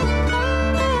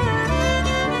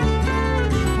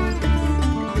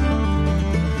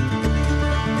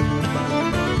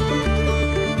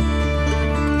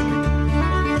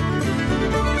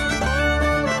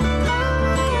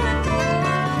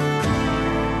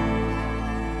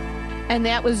 And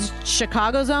that was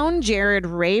Chicago's own Jared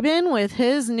Rabin with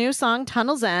his new song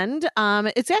Tunnel's End.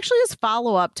 It's actually his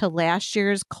follow-up to last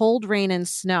year's Cold Rain and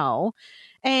Snow.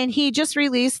 And he just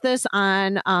released this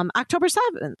on October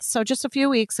 7th, so just a few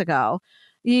weeks ago.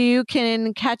 You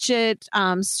can catch it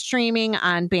streaming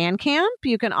on Bandcamp.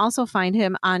 You can also find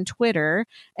him on Twitter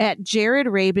at Jared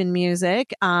Rabin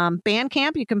Music.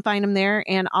 Bandcamp, you can find him there,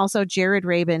 and also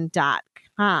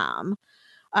jaredrabin.com.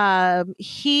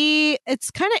 It's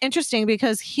kind of interesting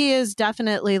because he is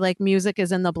definitely like music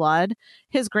is in the blood.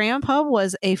 His grandpa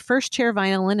was a first chair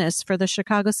violinist for the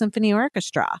Chicago Symphony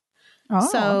Orchestra. Oh,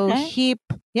 So okay.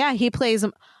 he plays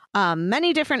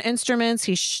many different instruments.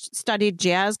 He studied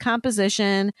jazz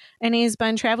composition, and he's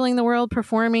been traveling the world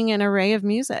performing an array of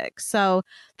music. So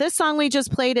this song we just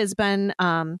played has been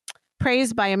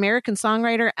praised by American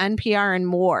Songwriter, NPR, and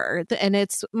more. And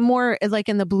it's more like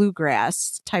in the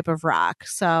bluegrass type of rock.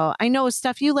 So I know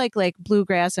stuff you like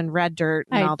bluegrass and red dirt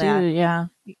and all that. Yeah.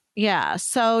 Yeah.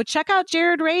 So check out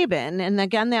Jared Rabin. And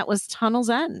again, that was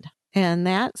Tunnel's End. And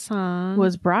that song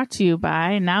Was brought to you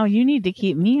by Now You Need to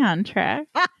Keep Me on Track.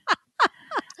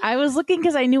 I was looking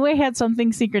because I knew I had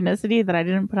something synchronicity that I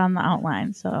didn't put on the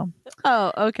outline. So,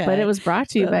 Oh, okay. but it was brought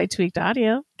to you by Tweaked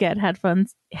Audio. Get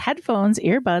headphones,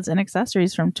 earbuds, and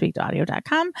accessories from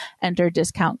tweakedaudio.com. Enter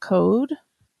discount code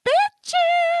Bitches!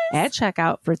 at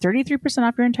checkout for 33%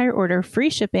 off your entire order,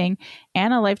 free shipping,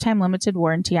 and a lifetime limited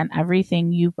warranty on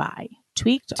everything you buy.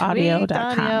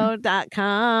 tweakedaudio.com.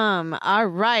 tweakedaudio.com. All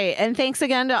right. And thanks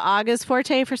again to August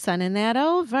Forte for sending that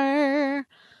over.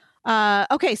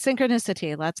 Okay,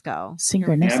 synchronicity. Let's go. I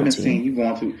haven't seen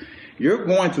Synchronicity. you're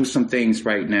going through some things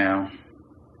right now.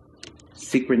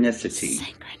 Synchronicity.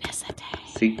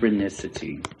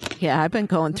 Yeah, I've been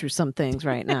going through some things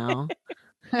right now.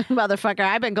 Motherfucker,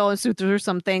 I've been going through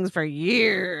some things for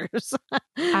years.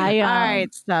 All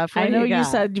right, stuff. I know you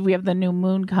said we have the new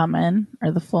moon coming,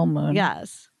 or the full moon.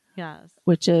 Yes.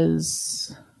 Which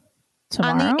is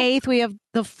tomorrow. On the 8th, we have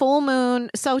the full moon.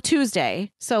 So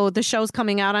Tuesday. So the show's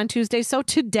coming out on Tuesday. So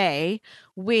today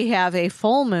we have a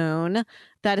full moon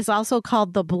that is also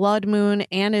called the blood moon,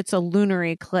 and it's a lunar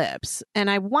eclipse. And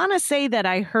I want to say that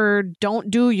I heard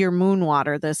don't do your moon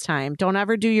water this time. Don't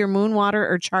ever do your moon water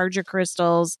or charge your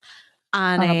crystals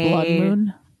on a blood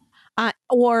moon.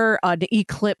 Or an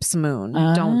eclipse moon.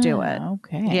 Don't do it.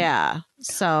 Okay. Yeah.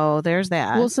 So there's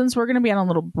that. Well, since we're going to be on a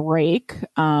little break,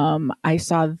 I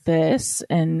saw this,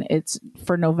 and it's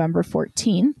for November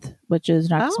 14th, which is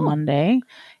next Monday.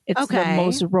 It's the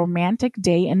most romantic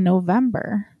day in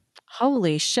November.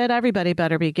 Holy shit, everybody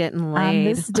better be getting laid. On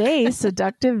this day,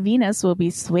 seductive Venus will be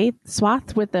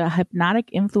swathed with the hypnotic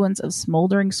influence of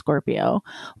smoldering Scorpio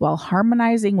while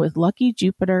harmonizing with lucky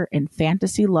Jupiter and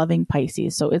fantasy-loving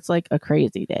Pisces. So it's like a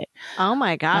crazy day. Oh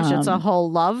my gosh, it's a whole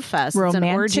love fest. It's an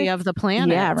orgy of the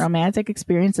planet. Yeah, romantic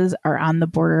experiences are on the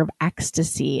border of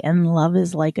ecstasy and love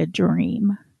is like a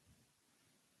dream.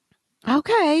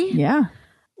 Okay. Yeah.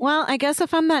 Well, I guess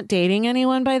if I'm not dating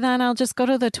anyone by then, I'll just go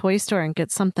to the toy store and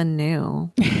get something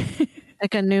new.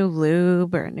 Like a new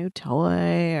lube or a new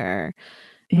toy or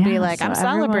be like, so I'm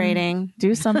celebrating.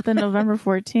 Do something November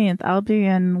 14th. I'll be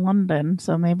in London,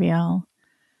 so maybe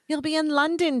You'll be in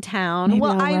London town. maybe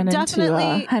Well, I'll I run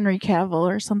definitely into, Henry Cavill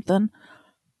or something.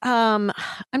 I'm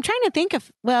trying to think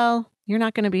of, well, you're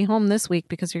not going to be home this week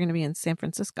because you're going to be in San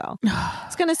Francisco. I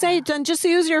was going to say, just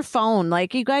use your phone.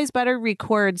 Like, you guys better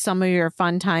record some of your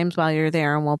fun times while you're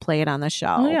there and we'll play it on the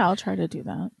show. Oh, yeah, I'll try to do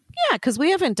that. Yeah, because we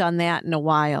haven't done that in a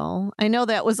while. I know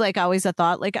that was like always a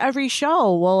thought, like every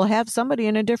show will have somebody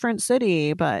in a different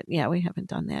city. But yeah, we haven't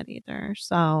done that either.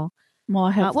 So, well,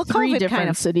 I have 3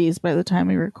 different cities by the time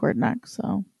we record next.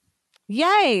 So,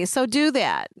 yay. So do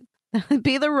that.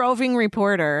 Be the roving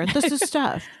reporter. This is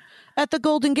Steph at the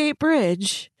Golden Gate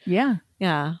Bridge. Yeah.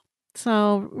 Yeah.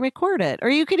 So record it. Or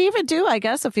you could even do, I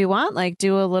guess, if you want, like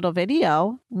do a little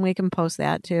video. We can post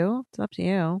that too. It's up to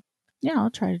you. Yeah,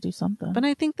 I'll try to do something. But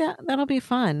I think that'll be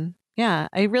fun. Yeah.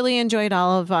 I really enjoyed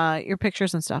all of your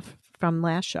pictures and stuff from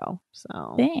last show.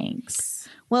 So thanks.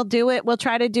 We'll do it. We'll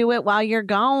try to do it while you're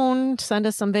gone. Send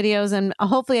us some videos and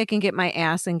hopefully I can get my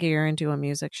ass in gear and do a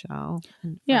music show.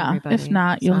 Yeah. If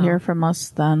not, you'll hear from us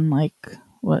then, like,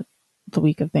 the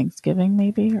week of Thanksgiving,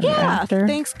 maybe? Or after?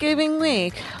 Thanksgiving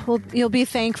week. You'll be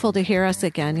thankful to hear us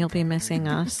again. You'll be missing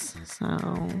us. So,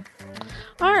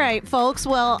 all right, folks.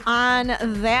 Well, on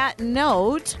that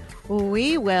note,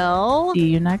 we will see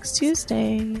you next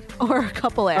Tuesday, or a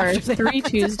couple after, or 3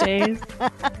 Tuesdays,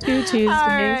 2 Tuesdays. All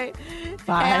right.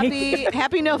 Bye.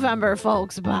 Happy November,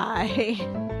 folks. Bye.